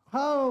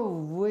how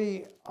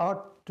we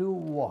ought to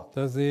walk.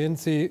 da sehen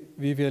Sie,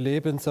 wie wir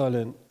leben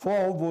sollen.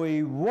 For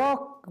we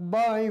walk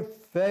by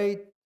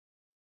faith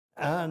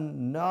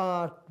and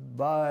not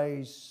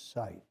by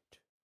sight.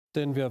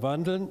 Denn wir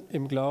wandeln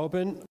im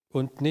Glauben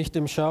und nicht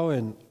im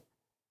Schauen.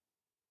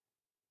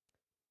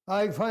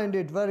 I find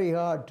it very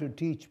hard to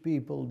teach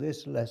people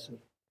this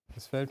lesson.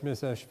 Es fällt mir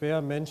sehr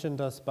schwer, Menschen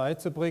das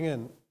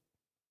beizubringen.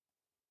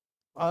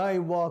 I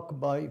walk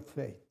by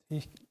faith.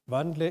 Ich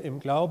wandle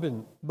im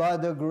Glauben. By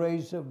the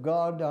grace of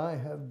God, I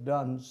have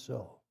done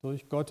so.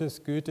 Durch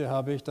Gottes Güte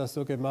habe ich das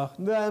so gemacht.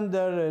 When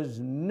there is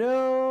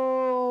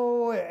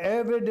no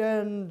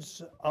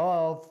evidence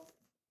of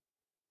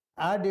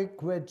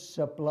adequate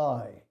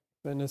supply,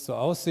 Wenn es so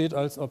aussieht,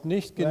 als ob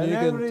nicht when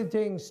genügend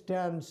everything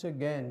stands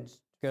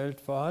against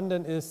Geld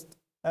vorhanden ist,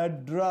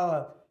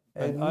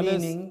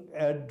 meaning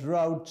a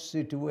drought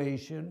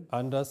situation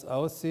anders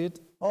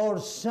aussieht, or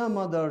some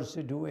other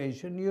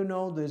situation, you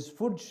know, this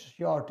food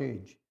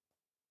shortage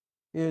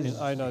in is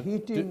einer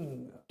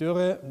hitting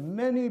Dürre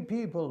many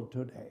people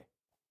today.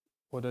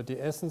 oder die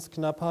And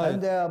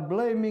Essensknappheit, they are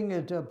blaming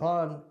it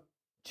upon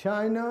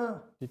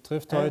China die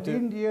trifft and heute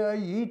India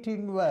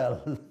eating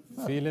well.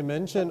 viele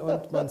Menschen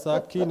und man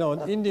sagt, China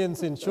und Indien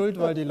sind schuld,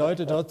 weil die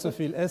Leute dort zu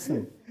viel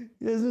essen.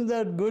 Isn't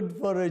that good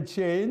for a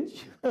change?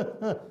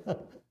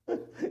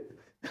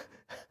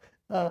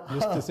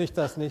 Müsste sich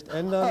das nicht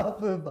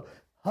ändern?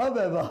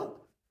 However,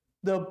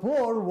 the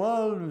poor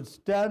world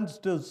stands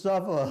to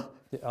suffer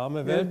Die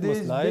arme when Welt muss these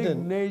big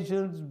leiden,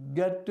 nations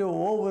get to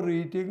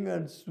overeating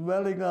and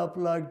swelling up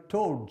like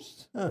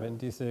toads. wenn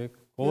diese You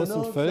großen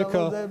know, some of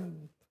Völker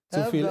them zu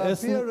have viel the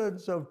essen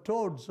appearance of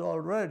toads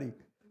already.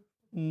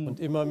 und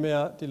immer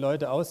mehr die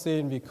Leute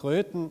aussehen wie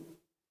Kröten.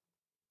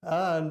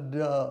 And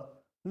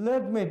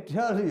let me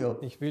tell you,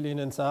 Ich will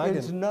Ihnen it's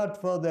sagen, not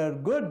for their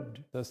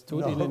good, das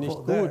tut nor Ihnen nicht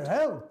for their gut,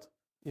 health.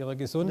 Ihre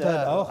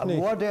Gesundheit auch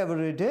nicht, Whatever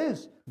it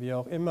is, wie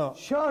auch immer.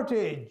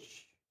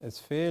 shortage. Es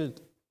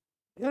fehlt.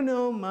 You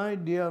know, my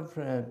dear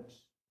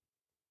friends,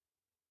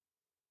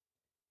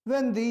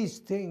 when these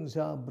things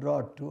are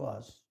brought to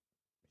us,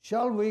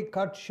 shall we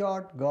cut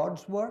short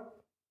God's work?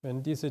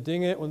 Wenn diese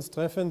Dinge uns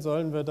treffen,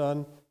 sollen wir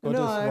dann You know,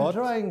 Gottes I'm Wort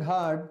trying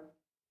hard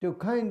to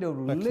kind of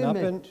verknappen.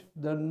 limit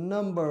the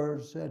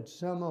numbers at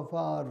some of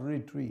our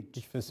retreats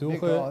Ich versuche,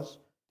 because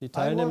die I want the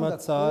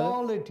Teilnehmerzahl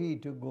quality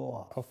to go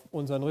up. auf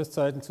unseren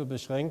Rüstzeiten zu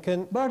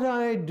beschränken, But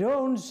I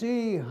don't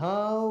see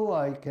how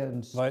I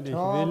can weil ich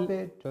stop will,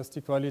 it dass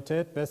die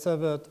Qualität besser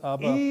wird,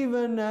 aber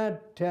even at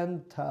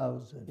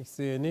 10,000. ich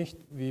sehe nicht,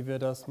 wie wir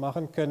das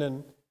machen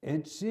können,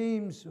 It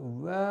seems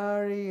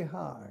very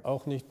hard.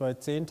 auch nicht bei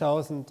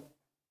 10.000.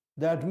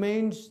 That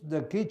means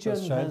the kitchen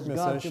Das scheint has mir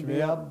got sehr to be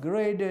schwer.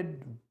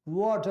 upgraded,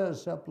 water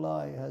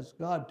supply has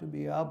got to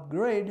be Die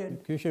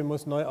upgraded, Küche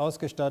muss neu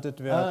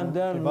ausgestattet werden, and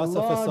then die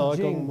Wasserversorgung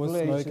lodging muss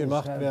neu places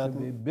gemacht have to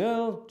be werden,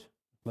 built.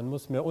 Man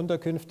muss mehr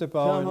Unterkünfte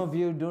Some bauen. of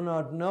you do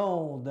not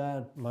know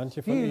that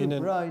Manche von steel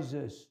Ihnen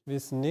prices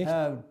wissen nicht,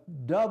 have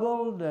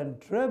doubled and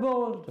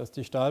tripled dass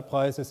die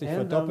Stahlpreise sich in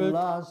the verdoppelt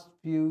last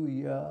few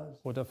years.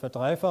 oder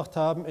verdreifacht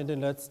haben in den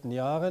letzten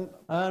Jahren.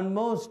 And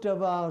most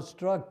of our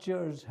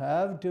structures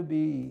have to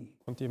be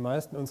Und die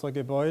meisten unserer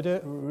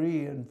Gebäude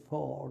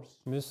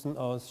reinforced. müssen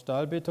aus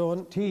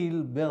Stahlbeton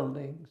Steel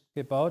buildings.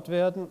 gebaut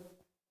werden.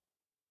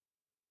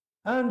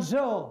 And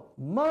so,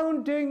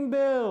 mounting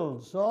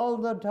bills all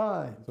the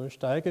time. So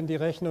steigen die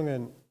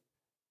Rechnungen.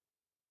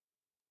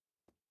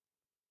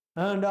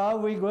 And are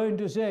we going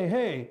to say,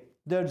 hey,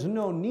 there's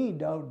no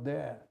need out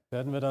there?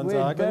 Werden wir dann We'd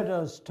sagen,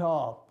 better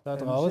stop da and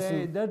say,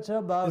 draußen that's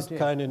about ist it.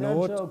 keine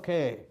Not. That's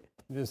okay.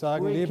 wir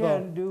sagen We lieber,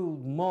 can do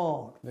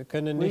more. wir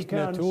können We nicht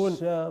mehr can tun,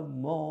 serve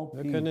more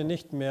wir people. können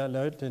nicht mehr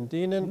Leuten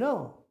dienen.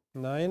 No,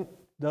 Nein,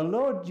 the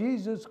Lord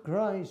Jesus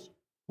Christ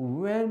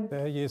went der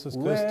Herr Jesus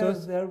where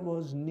Christus there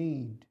was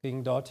need.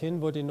 ging dorthin,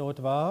 wo die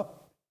Not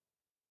war.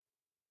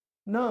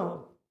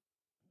 Now,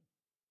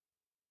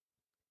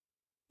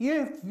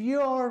 if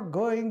you're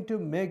going to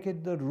make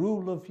it the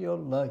rule of your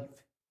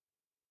life,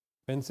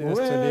 Wenn Sie es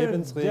zur where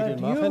Lebensregel that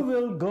you machen,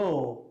 will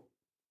go,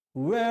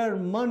 where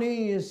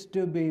money is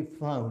to be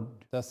found,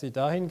 dass Sie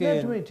dahin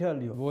let me gehen,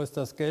 tell you, wo es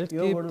das Geld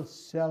you gibt, will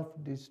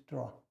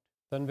self-destruct.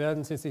 dann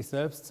werden Sie sich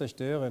selbst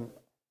zerstören.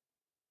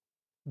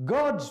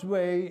 God's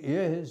way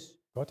is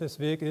Gottes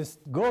Weg ist,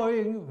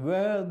 going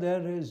where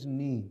there is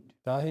need,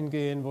 dahin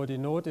gehen, wo die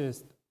Not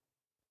ist,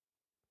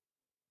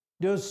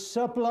 to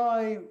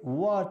supply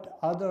what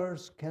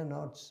others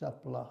cannot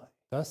supply.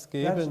 das That's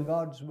geben,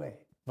 God's way.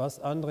 was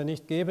andere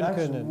nicht geben That's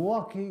können.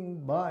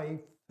 walking by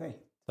faith.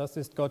 Das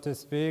ist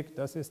Gottes Weg,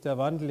 das ist der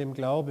Wandel im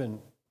Glauben.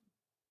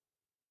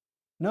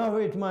 Now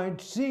it might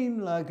seem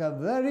like a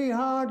very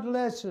hard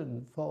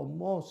lesson for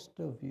most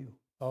of you,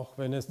 Auch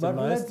wenn es den but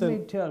let me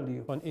meisten tell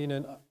you, von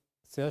Ihnen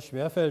sehr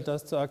schwer fällt,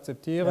 das zu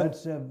akzeptieren.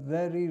 that's a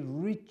very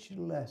rich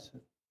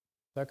lesson.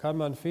 Da kann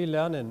man viel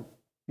lernen.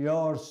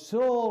 Your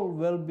soul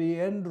will be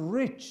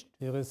enriched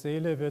Ihre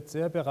Seele wird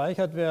sehr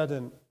bereichert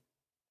werden.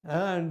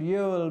 and you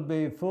will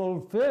be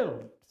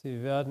fulfilled,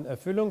 Sie werden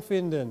Erfüllung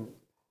finden,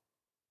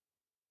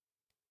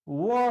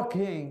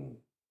 walking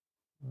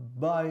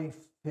by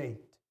faith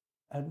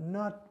and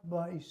not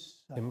by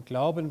sight. im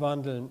Glauben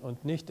wandeln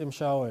und nicht im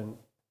Schauen.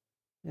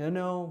 You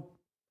know,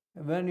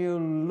 when you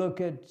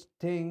look at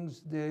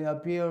things, they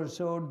appear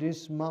so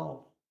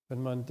dismal.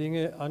 Wenn man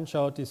Dinge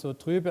anschaut, die so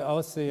trübe You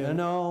aussehen,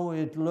 know,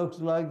 it looks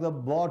like the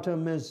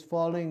bottom is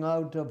falling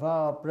out of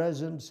our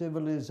present es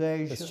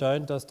civilization.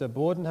 scheint, dass der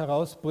Boden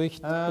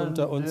herausbricht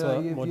unter unserer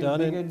if you begin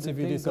modernen to think of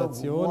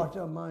Zivilisation. what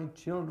are my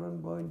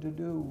children going to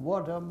do?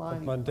 What are my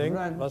Und man denkt,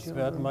 was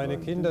werden grandchildren meine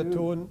going Kinder to do?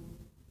 tun?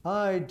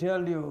 I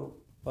tell you,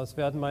 Was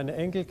werden meine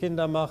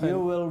Enkelkinder you machen?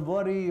 will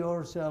worry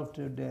yourself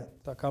to death.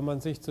 Da kann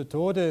man sich zu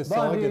Tode But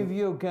if sorgen.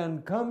 you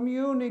can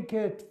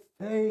communicate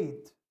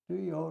faith to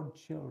your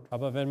children,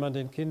 Aber wenn man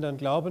den Kindern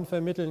Glauben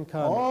vermitteln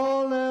kann,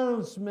 all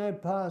else may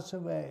pass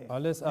away.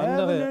 alles Heaven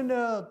andere and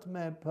earth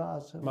may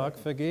pass away. mag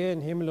vergehen,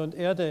 Himmel und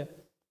Erde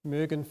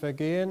mögen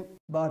vergehen,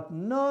 But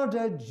not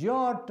a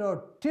jot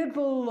or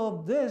tittle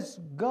of this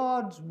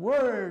God's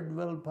word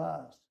will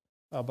pass.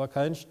 aber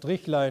kein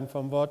Strichlein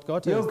vom Wort You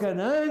Gottes. can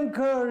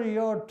anchor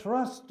your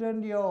trust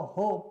and your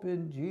hope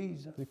in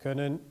Jesus. Sie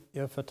können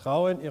ihr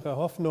Vertrauen, ihre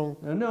Hoffnung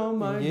You know,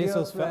 my dear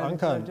Jesus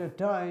friends, verankern. at a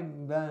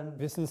time when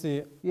Wissen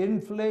Sie,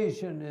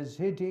 inflation is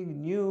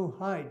hitting new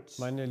heights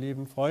meine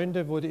lieben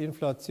Freunde, wo die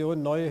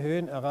Inflation neue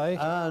Höhen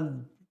erreicht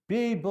and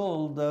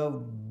people, the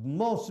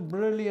most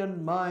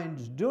brilliant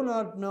minds, do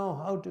not know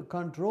how to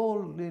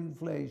control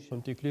inflation.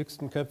 und die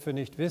klügsten Köpfe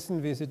nicht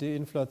wissen, wie sie die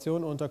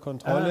Inflation unter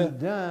Kontrolle And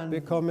then,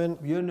 bekommen,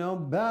 you know,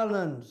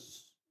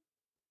 balance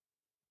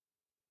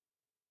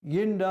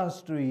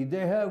industry.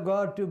 They have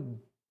got to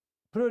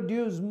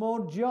produce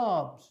more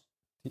jobs.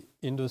 die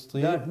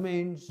Industrie That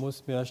means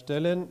muss mehr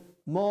Stellen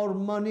more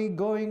money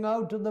going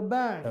out to the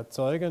bank.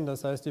 erzeugen,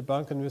 das heißt, die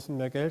Banken müssen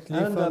mehr Geld And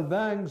the liefern,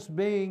 banks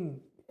being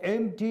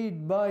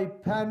emptied by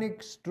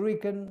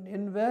panic-stricken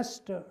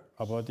investors.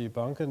 aber die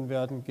Banken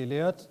werden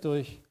geleert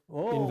durch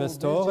This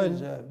Investoren,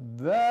 is a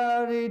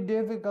very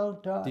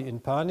difficult die time.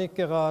 in Panik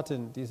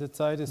geraten. Diese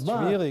Zeit ist But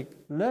schwierig.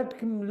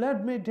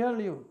 let me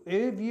tell you,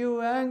 if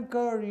you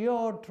anchor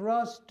your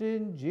trust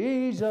in Ich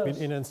Jesus,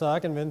 will Ihnen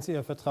sagen, wenn Sie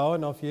Ihr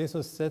Vertrauen auf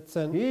Jesus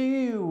setzen,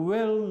 He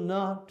will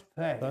not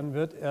fail. dann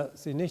wird er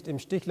Sie nicht im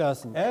Stich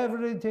lassen.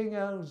 Everything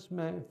else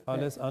may fail.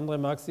 Alles andere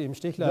mag Sie im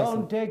Stich Don't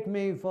lassen. take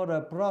me for a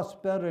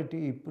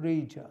prosperity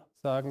preacher,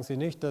 Sagen Sie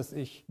nicht, dass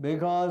ich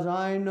because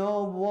I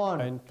know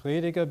one, ein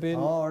Prediger bin,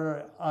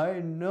 or I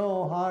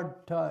know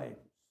hard times.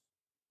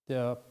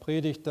 der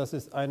predigt, dass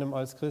es einem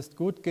als Christ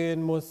gut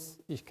gehen muss.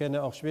 Ich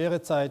kenne auch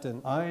schwere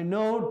Zeiten. I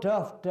know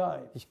tough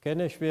times. Ich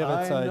kenne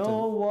schwere I Zeiten.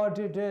 know what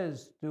it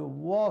is to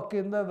walk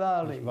in the Ich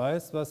valley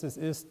weiß, was es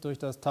ist, durch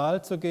das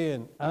Tal zu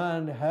gehen,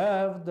 and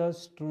have the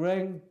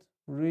strength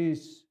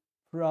released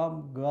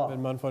from wenn God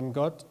man von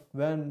Gott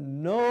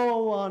when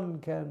no one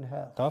can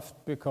help.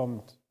 Kraft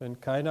bekommt, wenn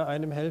keiner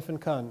einem helfen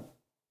kann.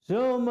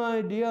 So,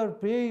 my dear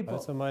people,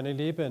 Also meine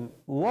Lieben,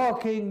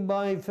 walking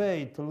by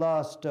faith,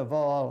 last of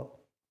all,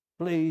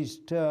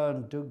 please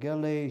turn to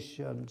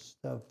Galatians,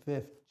 the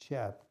 5th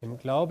chapter. im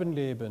Glauben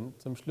leben.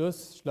 Zum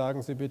Schluss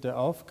schlagen Sie bitte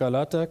auf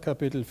Galater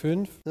Kapitel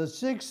 5. The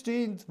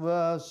 16th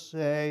verse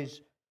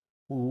says,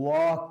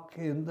 walk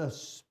in the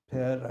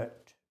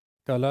Spirit.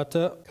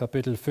 Galater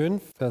Kapitel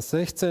 5, Vers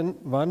 16,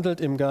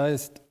 wandelt im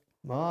Geist.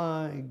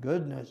 My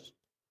goodness.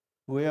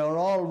 We are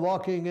all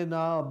walking in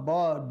our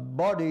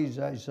bodies,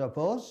 I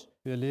suppose.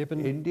 Wir leben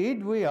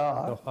Indeed, we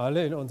are. doch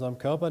alle in unserem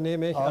Körper,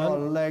 nehme ich Our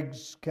an.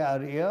 legs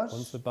carry us,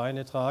 Unsere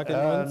Beine tragen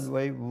and uns,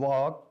 we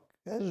walk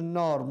as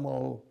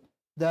normal.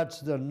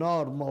 That's the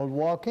normal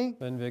walking.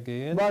 wenn wir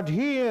gehen. But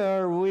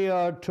here we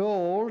are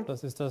told,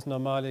 Das ist das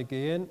normale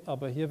Gehen,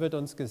 aber hier wird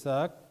uns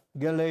gesagt,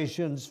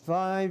 Galatians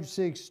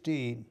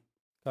 5:16,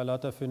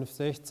 Galater 5,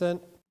 16,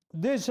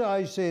 this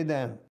I say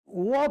then,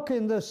 walk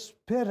in the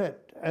Spirit,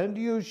 and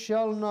you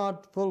shall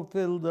not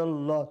fulfill the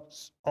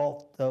lusts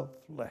of the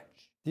flesh.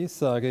 dies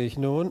sage ich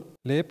nun,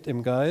 lebt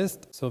im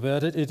Geist, so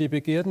werdet ihr die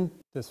Begierden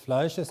des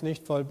Fleisches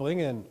nicht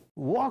vollbringen.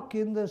 Walk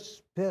in the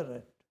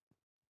Spirit.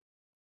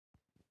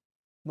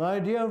 My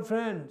dear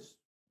friends,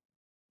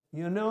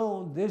 you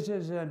know, this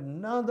is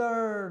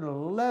another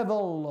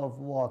level of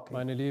walking.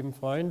 Meine lieben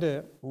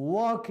Freunde,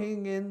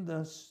 Walking in the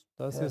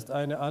das Spirit. ist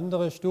eine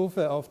andere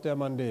Stufe, auf der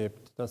man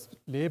lebt. Das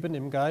Leben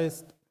im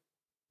Geist,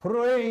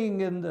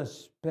 Praying in the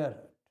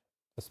Spirit.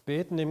 das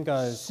Beten im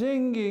Geist,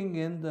 Singing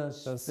in the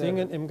das Spirit.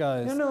 Singen im You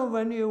Geist. know,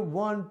 when you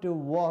want to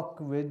walk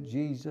with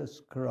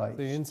Jesus Christ,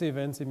 Sehen Sie,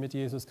 wenn Sie mit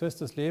Jesus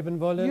Christus leben you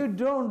wollen,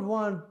 don't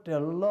want a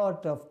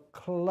lot of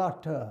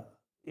clutter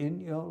in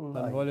your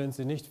dann life. wollen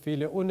Sie nicht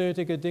viele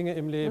unnötige Dinge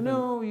im You Leben.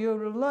 know,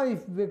 your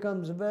life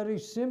becomes very Ihr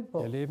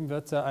simple. Leben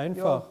wird sehr Your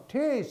einfach.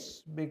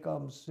 tastes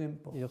become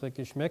simple. Ihre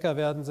Geschmäcker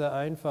werden sehr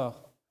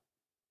einfach.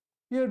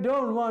 You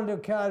don't want to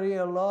carry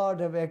a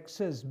lot of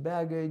excess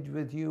baggage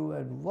with you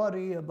and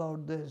worry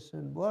about this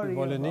and worry Sie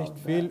wollen nicht about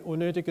viel that.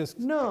 unnötiges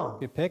No.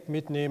 Gepäck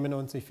mitnehmen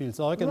und sich viel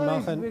Sorgen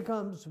Life machen.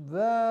 becomes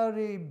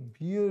very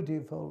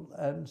beautiful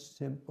and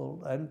simple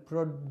and Das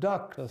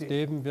productive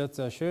Leben wird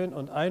sehr schön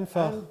und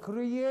einfach, and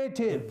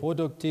creative.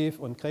 produktiv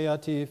und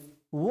kreativ.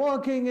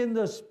 Walking in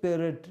the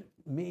Spirit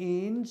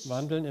means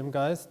Wandeln im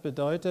Geist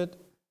bedeutet,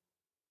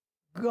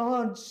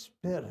 God's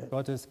Spirit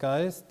Gottes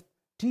Geist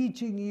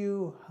teaching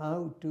you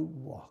how to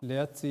walk.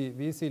 lehrt sie,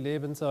 wie sie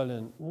leben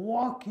sollen.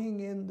 Walking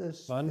in the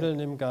Spirit. Wandeln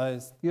im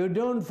Geist. You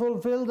don't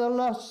fulfill the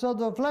lusts of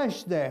the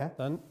flesh there.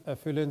 Dann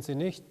erfüllen sie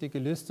nicht die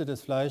Gelüste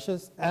des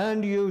Fleisches.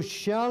 And you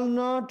shall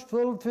not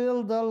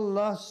fulfill the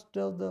lust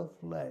of the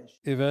flesh.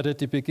 Ihr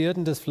werdet die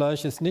Begierden des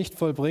Fleisches nicht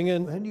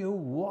vollbringen, When you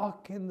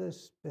walk in the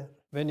Spirit.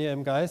 wenn ihr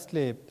im Geist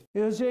lebt.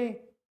 You see,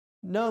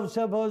 now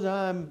suppose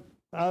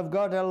I've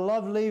got a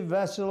lovely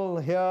vessel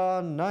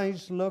here,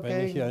 nice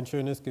Wenn ich hier looking, ein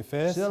schönes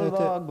Gefäß silver,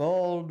 hätte,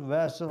 gold ein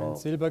vessel,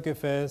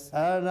 Silbergefäß,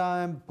 and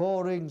I'm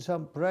pouring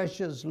some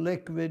precious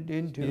liquid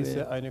into gieße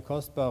it. eine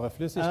kostbare And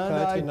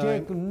Flüssigkeit I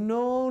take hinein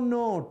no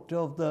note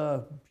of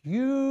the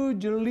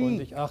huge und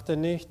leak ich achte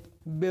nicht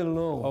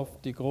below.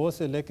 auf die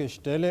große lecke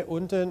Stelle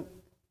unten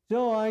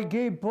So I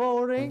keep und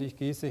pouring ich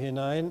gieße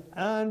hinein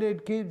and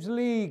it keeps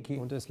leaking.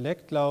 und es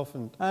leckt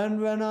laufend.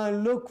 And when I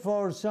look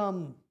for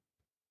some,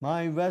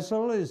 my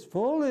vessel is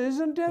full,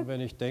 isn't Und it?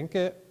 wenn ich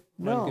denke,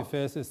 mein No.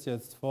 Gefäß ist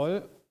jetzt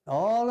voll,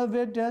 All of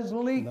it has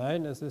leaked.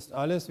 nein, es ist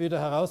alles wieder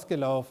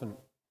herausgelaufen.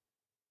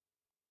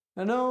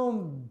 You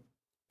know,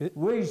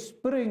 we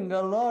spring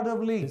a lot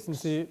of Wissen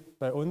leaks Sie,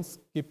 bei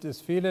uns gibt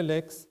es viele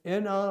Lecks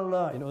in our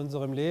life. in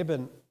unserem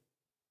Leben.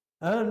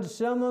 And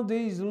some of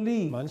these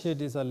leaks Manche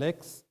dieser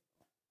Lecks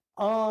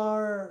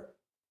are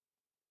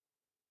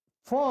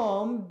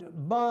formed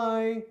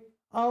by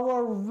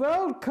our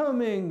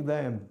welcoming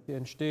them. die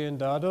entstehen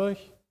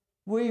dadurch,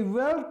 We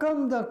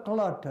welcome the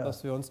clutter.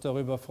 dass wir uns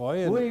darüber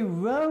freuen. We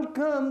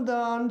welcome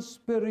the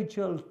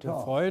unspiritual Wir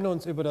talk. freuen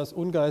uns über das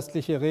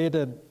ungeistliche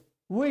Reden.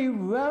 We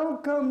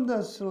welcome the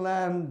Wir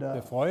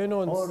slander freuen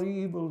or uns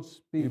evil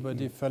über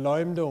die speaking.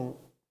 Verleumdung,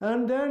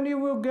 And then you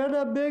will get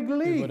a big über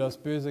leak. das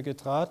böse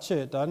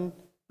Getratsche. Dann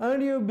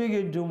And you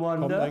begin to kommt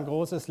ein wonder,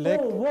 großes Leck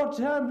oh, what's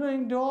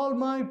happening to all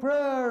my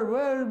prayer?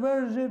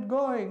 Where is it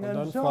going? und And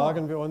dann so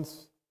fragen on. wir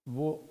uns,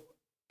 wo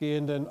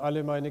gehen denn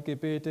alle meine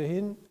Gebete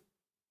hin?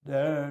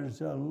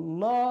 There's a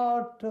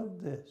lot of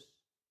this.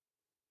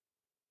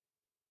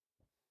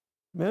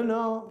 You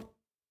know,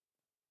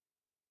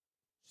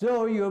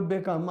 so you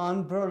become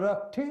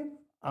unproductive,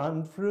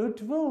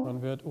 unfruitful.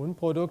 Man wird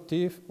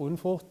unproduktiv,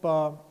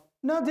 unfruchtbar,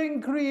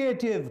 Nothing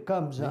creative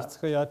comes up. nichts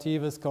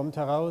Kreatives kommt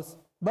heraus.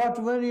 But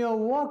when you're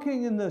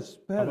walking in the Aber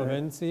Spirit,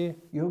 wenn Sie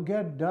you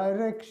get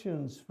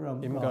directions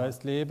from im God.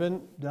 Geist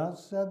leben,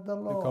 Thus said the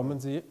bekommen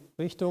Lord. Sie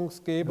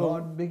Richtungsgebung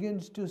God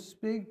begins to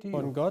speak to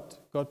von you.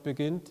 Gott. Gott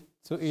beginnt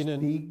zu Ihnen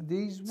Speak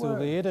these zu words.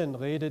 reden.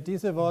 Rede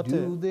diese Do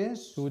Worte.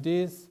 this. Tu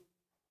dies.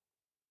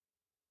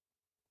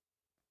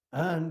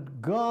 And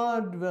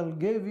God will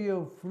give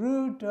you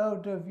fruit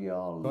out of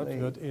your Gott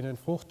labor. wird ihnen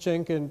Frucht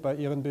schenken bei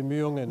ihren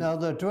Bemühungen. Now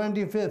the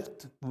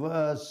 25th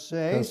verse Vers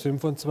says,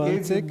 if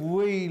 25.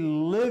 we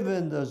live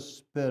in the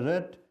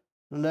Spirit,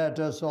 let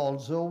us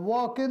also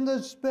walk in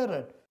the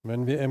Spirit.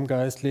 Wenn wir im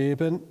Geist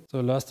leben,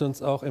 so lasst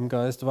uns auch im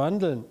Geist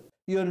wandeln.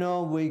 You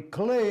know, we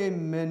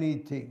claim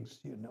many things,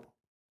 you know.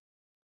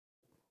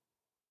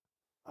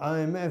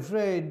 I'm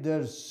afraid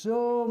there's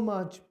so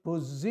much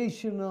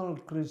positional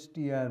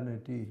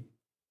Christianity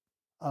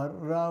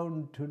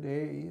around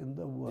today in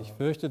the world. Ich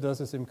fürchte, dass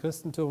es im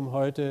Christentum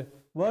heute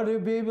What do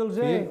people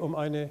say? viel um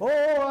eine Oh,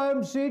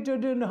 I'm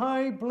seated in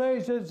high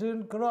places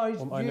in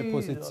Christ eine Jesus.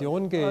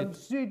 Position I'm geht,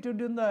 seated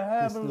in the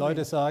dass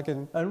Leute heavenlies.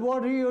 sagen, And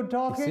what are you ich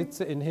talking?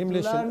 sitze in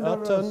himmlischen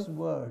Slanderous Örtern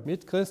word.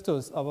 mit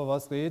Christus. Aber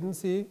was reden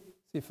sie?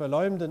 Sie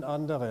verleumden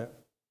andere.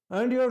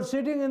 And you're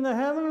sitting in the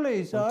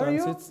heavenlies, Und are dann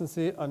you? sitzen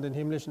sie an den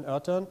himmlischen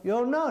Örtern.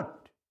 You're not.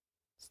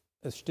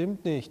 Es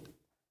stimmt nicht.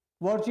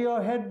 What's your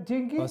head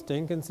thinking? Was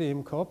denken sie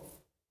im Kopf?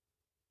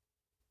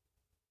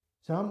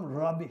 Some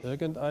rubbish.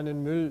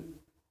 Irgendeinen Müll.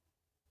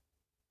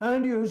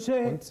 And you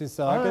say, Und sie I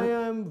sagen,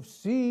 am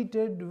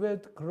seated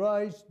with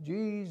Christ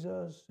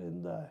Jesus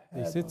in the ich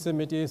heavens. sitze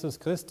mit Jesus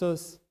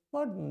Christus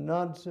What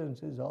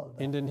nonsense is all that?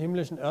 in den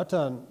himmlischen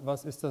Örtern.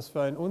 Was ist das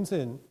für ein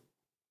Unsinn?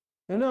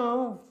 You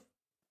know,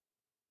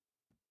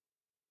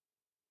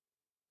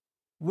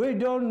 we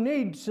don't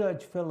need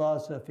such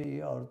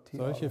philosophy or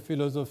Solche theology.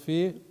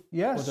 Philosophie oder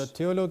Yes,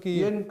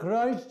 Theologie, in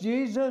Christ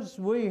Jesus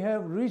we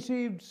have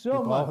received die so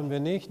much. brauchen wir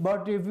nicht.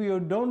 But if you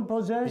don't In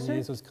possess it,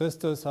 Jesus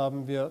Christus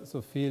haben wir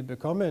so viel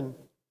bekommen.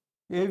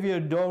 if you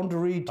don't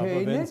Aber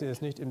retain wenn it, sie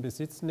es nicht in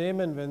Besitz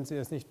nehmen, wenn sie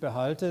es nicht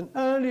behalten,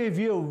 and if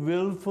you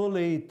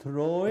willfully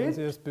throw wenn it,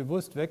 sie es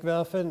bewusst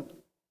wegwerfen,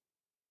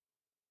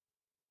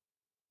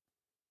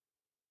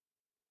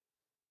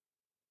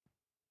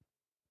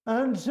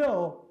 and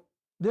so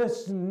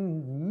this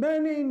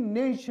many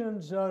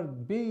nations are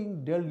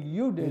being viele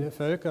deluded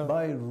Völker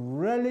by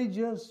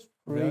religious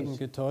werden phrases,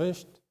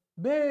 getäuscht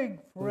big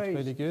durch phrases,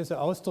 religiöse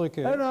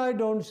Ausdrücke, and I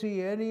don't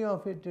see any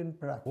of it in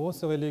practice.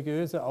 große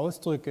religiöse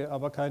Ausdrücke,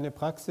 aber keine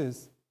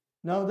Praxis.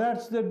 Now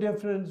that's the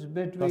difference Das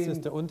between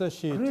ist der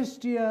Unterschied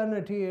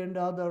Christianity and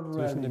other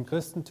zwischen dem religions.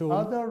 Christentum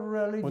Other und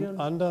religions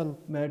anderen.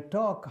 may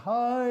talk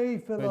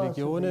high philosophy,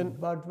 Religionen,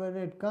 but when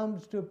it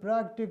comes to Die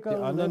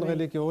practical anderen living,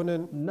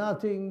 Religionen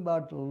nothing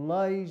but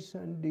lies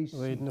and deceit.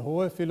 reden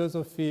hohe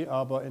Philosophie,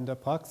 aber in der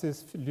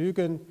Praxis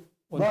Lügen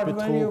und But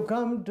when you Betrug.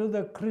 come to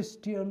the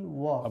Christian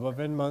walk, Aber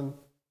wenn man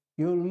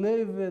you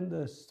live in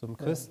the zum Spirit,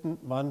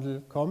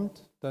 Christenwandel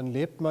kommt, dann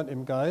lebt man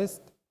im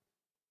Geist.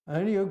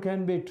 and you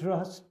can be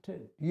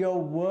trusted. Your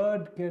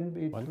word can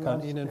be Man kann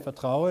ihnen trusted. You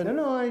vertrauen.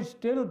 know, I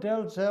still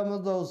tell some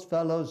of those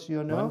fellows,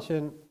 you know,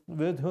 Manchen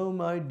with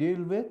whom I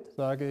deal with,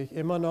 sage ich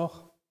immer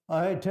noch,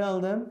 I tell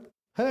them,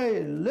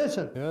 hey,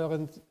 listen,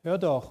 hör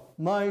doch,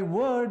 my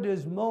word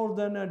is more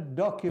than a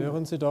document.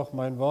 hören Sie doch,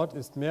 mein Wort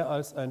ist mehr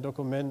als ein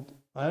Dokument.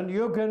 And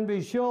you can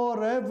be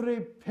sure every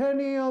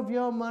penny of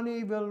your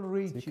money will Sie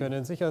reach you.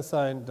 können sicher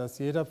sein, dass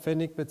jeder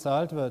Pfennig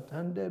bezahlt wird.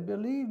 And they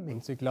believe me.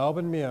 Und Sie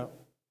glauben mir,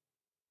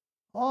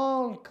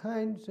 All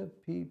kinds of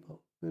people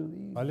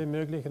believe. alle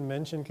möglichen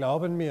Menschen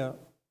glauben mir.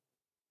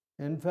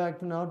 In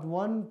fact, not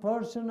one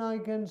person I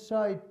can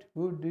cite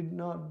who did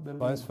not Ich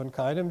weiß believe. von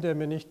keinem, der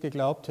mir nicht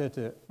geglaubt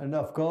hätte. And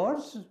of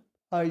course,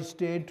 I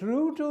stay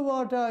true to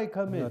what I Und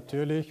commit.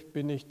 natürlich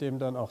bin ich dem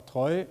dann auch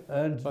treu,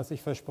 And was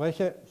ich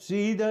verspreche.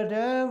 see that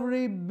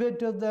every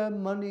bit of their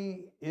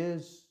money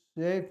is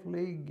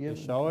safely Ich given.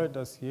 schaue,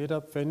 dass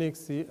jeder Pfennig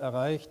sie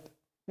erreicht.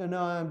 You know,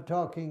 I'm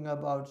talking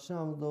about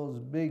some of those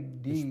big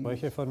Ich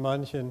spreche deals von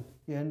manchen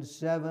in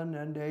 7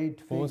 and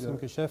 8 großen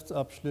figures.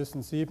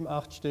 Geschäftsabschlüssen, 7-,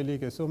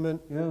 8-stellige Summen.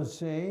 You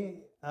see,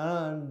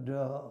 and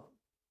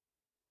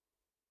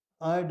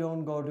I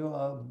don't go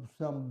to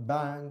some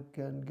bank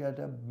and get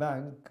a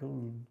bank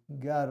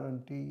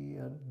guarantee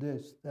and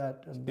this,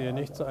 that, Ich and gehe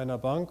nicht zu that. einer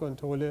Bank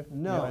und hole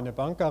No. mir eine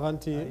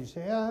Bankgarantie. I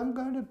say, I'm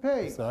going to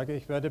pay, Ich sage,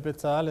 ich werde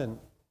bezahlen.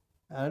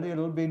 and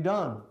it'll be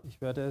done. Ich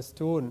werde es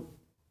tun.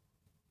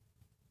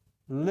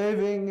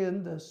 Living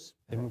in the Spirit.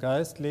 Im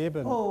Geist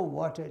leben. Oh,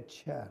 what a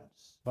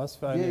chance Was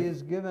für He eine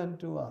is given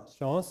to us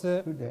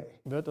Chance today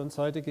wird uns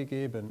heute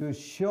gegeben, to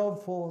show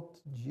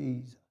forth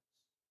Jesus.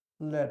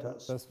 Let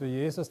us. dass wir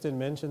Jesus den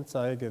Menschen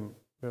zeigen.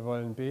 Wir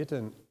wollen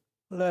beten.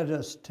 Let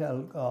us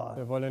tell God,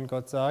 Wir wollen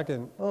Gott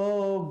sagen,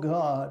 oh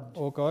God,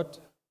 oh Gott,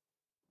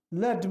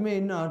 let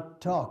me not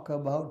talk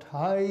about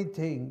high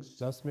things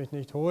lass mich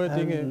nicht hohe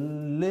Dinge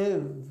and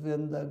live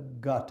in the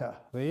gutter.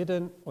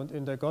 reden und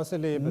in der Gosse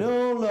leben.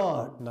 No,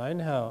 Lord, Nein,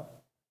 Herr,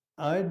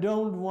 I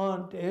don't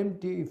want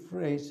empty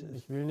phrases.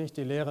 ich will nicht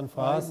die leeren I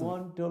Phrasen.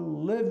 want to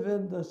live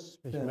in the Ich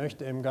Spirit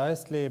möchte im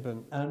Geist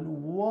leben. and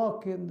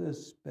walk in the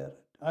Spirit.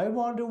 I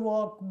want to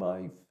walk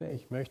by faith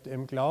Ich möchte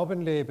im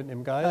Glauben leben,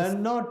 im Geist.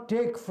 and not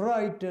take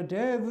fright at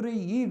every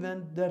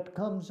event that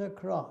comes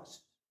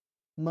across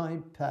my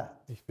path.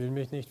 Ich will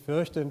mich nicht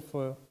fürchten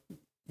vor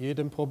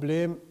jedem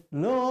Problem.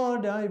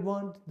 Lord, I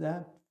want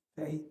that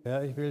faith,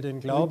 Herr, ich will den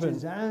which Glauben,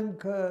 is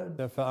anchored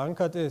der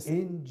verankert ist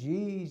in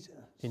Jesus,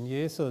 in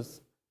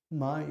Jesus,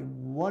 my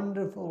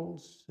wonderful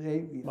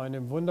Savior.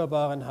 meinem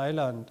wunderbaren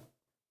Heiland.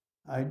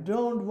 I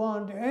don't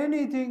want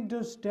anything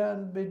to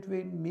stand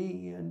between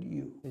me and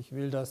you. Ich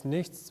will, dass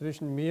nichts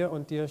zwischen mir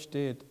und dir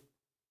steht.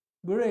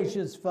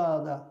 Gracious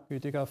Father,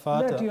 Gütiger let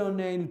Vater, your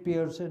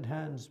nail-pierced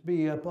hands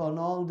be upon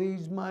all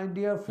these, my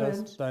dear lass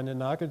friends. deine I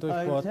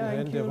nageldurchbohrten thank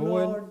Hände you,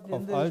 ruhen Lord, in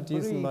auf this all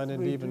diesen brief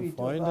meinen lieben retreat of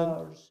Freunden.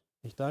 ours.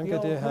 Ich danke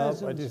Your dir, Herr, bei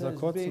presence dieser has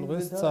kurzen been with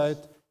Rüstzeit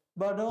us,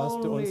 but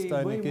hast du uns only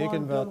deine we want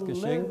Gegenwart to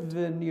geschenkt.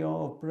 live in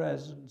your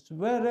presence,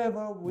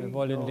 wherever we Wir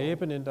wollen go.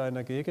 leben in deiner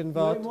We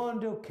Gegenwart,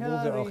 want to wo wir auch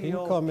carry your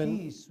hinkommen.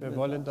 peace Wir with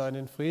wollen us.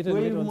 deinen Frieden We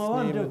mit uns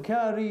want to nehmen.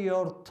 carry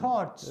your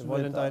thoughts Wir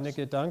wollen with deine us.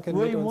 Gedanken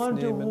We mit uns want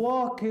to nehmen.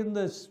 walk in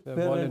the Wir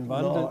Spirit, wollen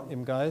wandeln Lord.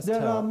 im Geist,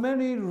 There are Herr.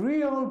 many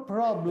real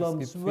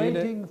problems Es gibt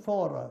waiting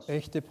for us.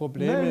 Echte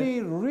Probleme, Many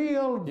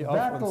real die auf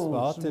uns battles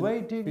warten,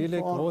 waiting viele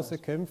for große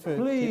us. Kämpfe,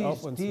 die Please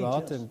auf uns teach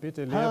warten. us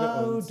Bitte lehre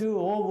how uns, to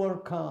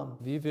overcome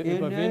wie wir in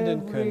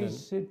überwinden every können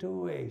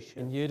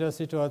situation. in jeder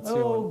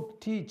Situation. Oh,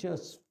 teach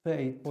us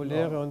faith, O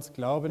lehre Lord, uns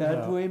Glauben,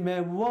 that Herr, we may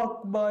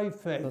walk by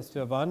faith dass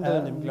wir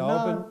wandeln im and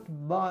Glauben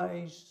not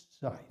by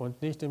sight.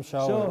 und nicht im So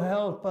Schauen.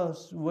 help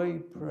us, we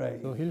pray.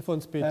 So hilf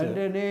uns And bitte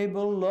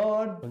enable,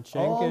 Lord, und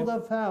all schenke the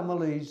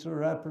families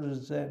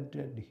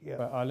represented here.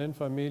 bei allen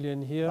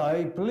Familien hier.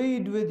 I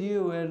plead with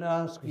you and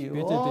ask Ich you,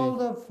 bitte all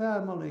dich. the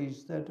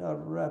families that are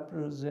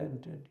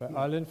represented Bei here,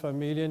 allen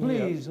Familien hier.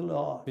 please,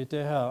 Lord,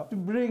 Bitte, Herr, to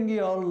bring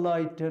your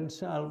light and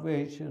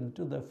salvation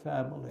to the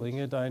families.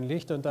 bringe dein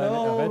Licht und deine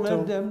Oh, let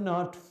Errettung them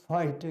not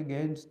fight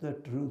against the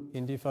truth.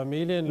 in die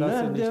Familien. Lass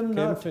sie Let them nicht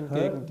not kämpfen hurt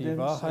gegen die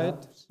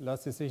Wahrheit. themselves.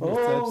 Lass sie sich nicht Oh,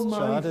 selbst my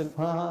schaden.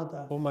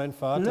 Father, O mein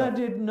Vater, let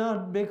it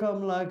not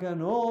become like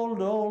an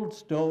old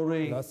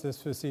story, lass es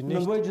für sie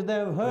nicht which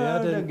they've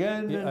heard werden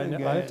again wie and eine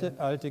again.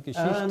 alte And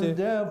Geschichte,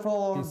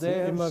 therefore die sie they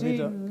have immer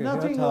wieder seen gehört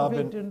nothing of haben.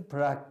 it in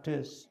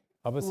practice.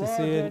 aber sie What a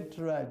sehen,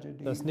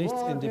 tragedy. dass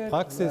nichts in die What a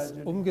Praxis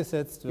tragedy.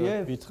 umgesetzt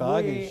wird. Wie If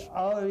tragisch.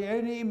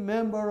 any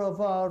member of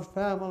our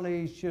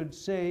family should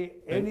say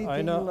Wenn anything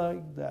einer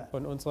like that.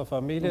 von unserer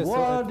Familie so What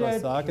a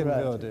etwas sagen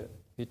tragedy. würde.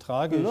 Wie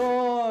tragisch.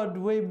 Lord,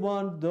 we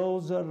want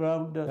those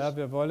around us Herr,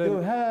 wir to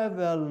wollen, have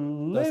a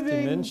dass die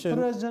living Menschen in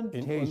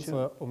presentation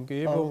unserer of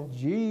Umgebung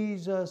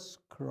Jesus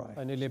Christ.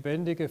 eine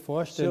lebendige So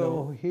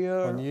Vorstellung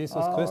hear von Jesus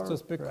our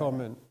Christus prayer.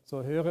 bekommen.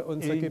 So höre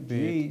unser In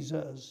Gebet.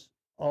 Jesus'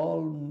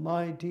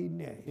 almighty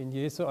name. In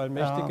Jesu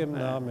allmächtigem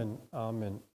Amen. Namen. Amen.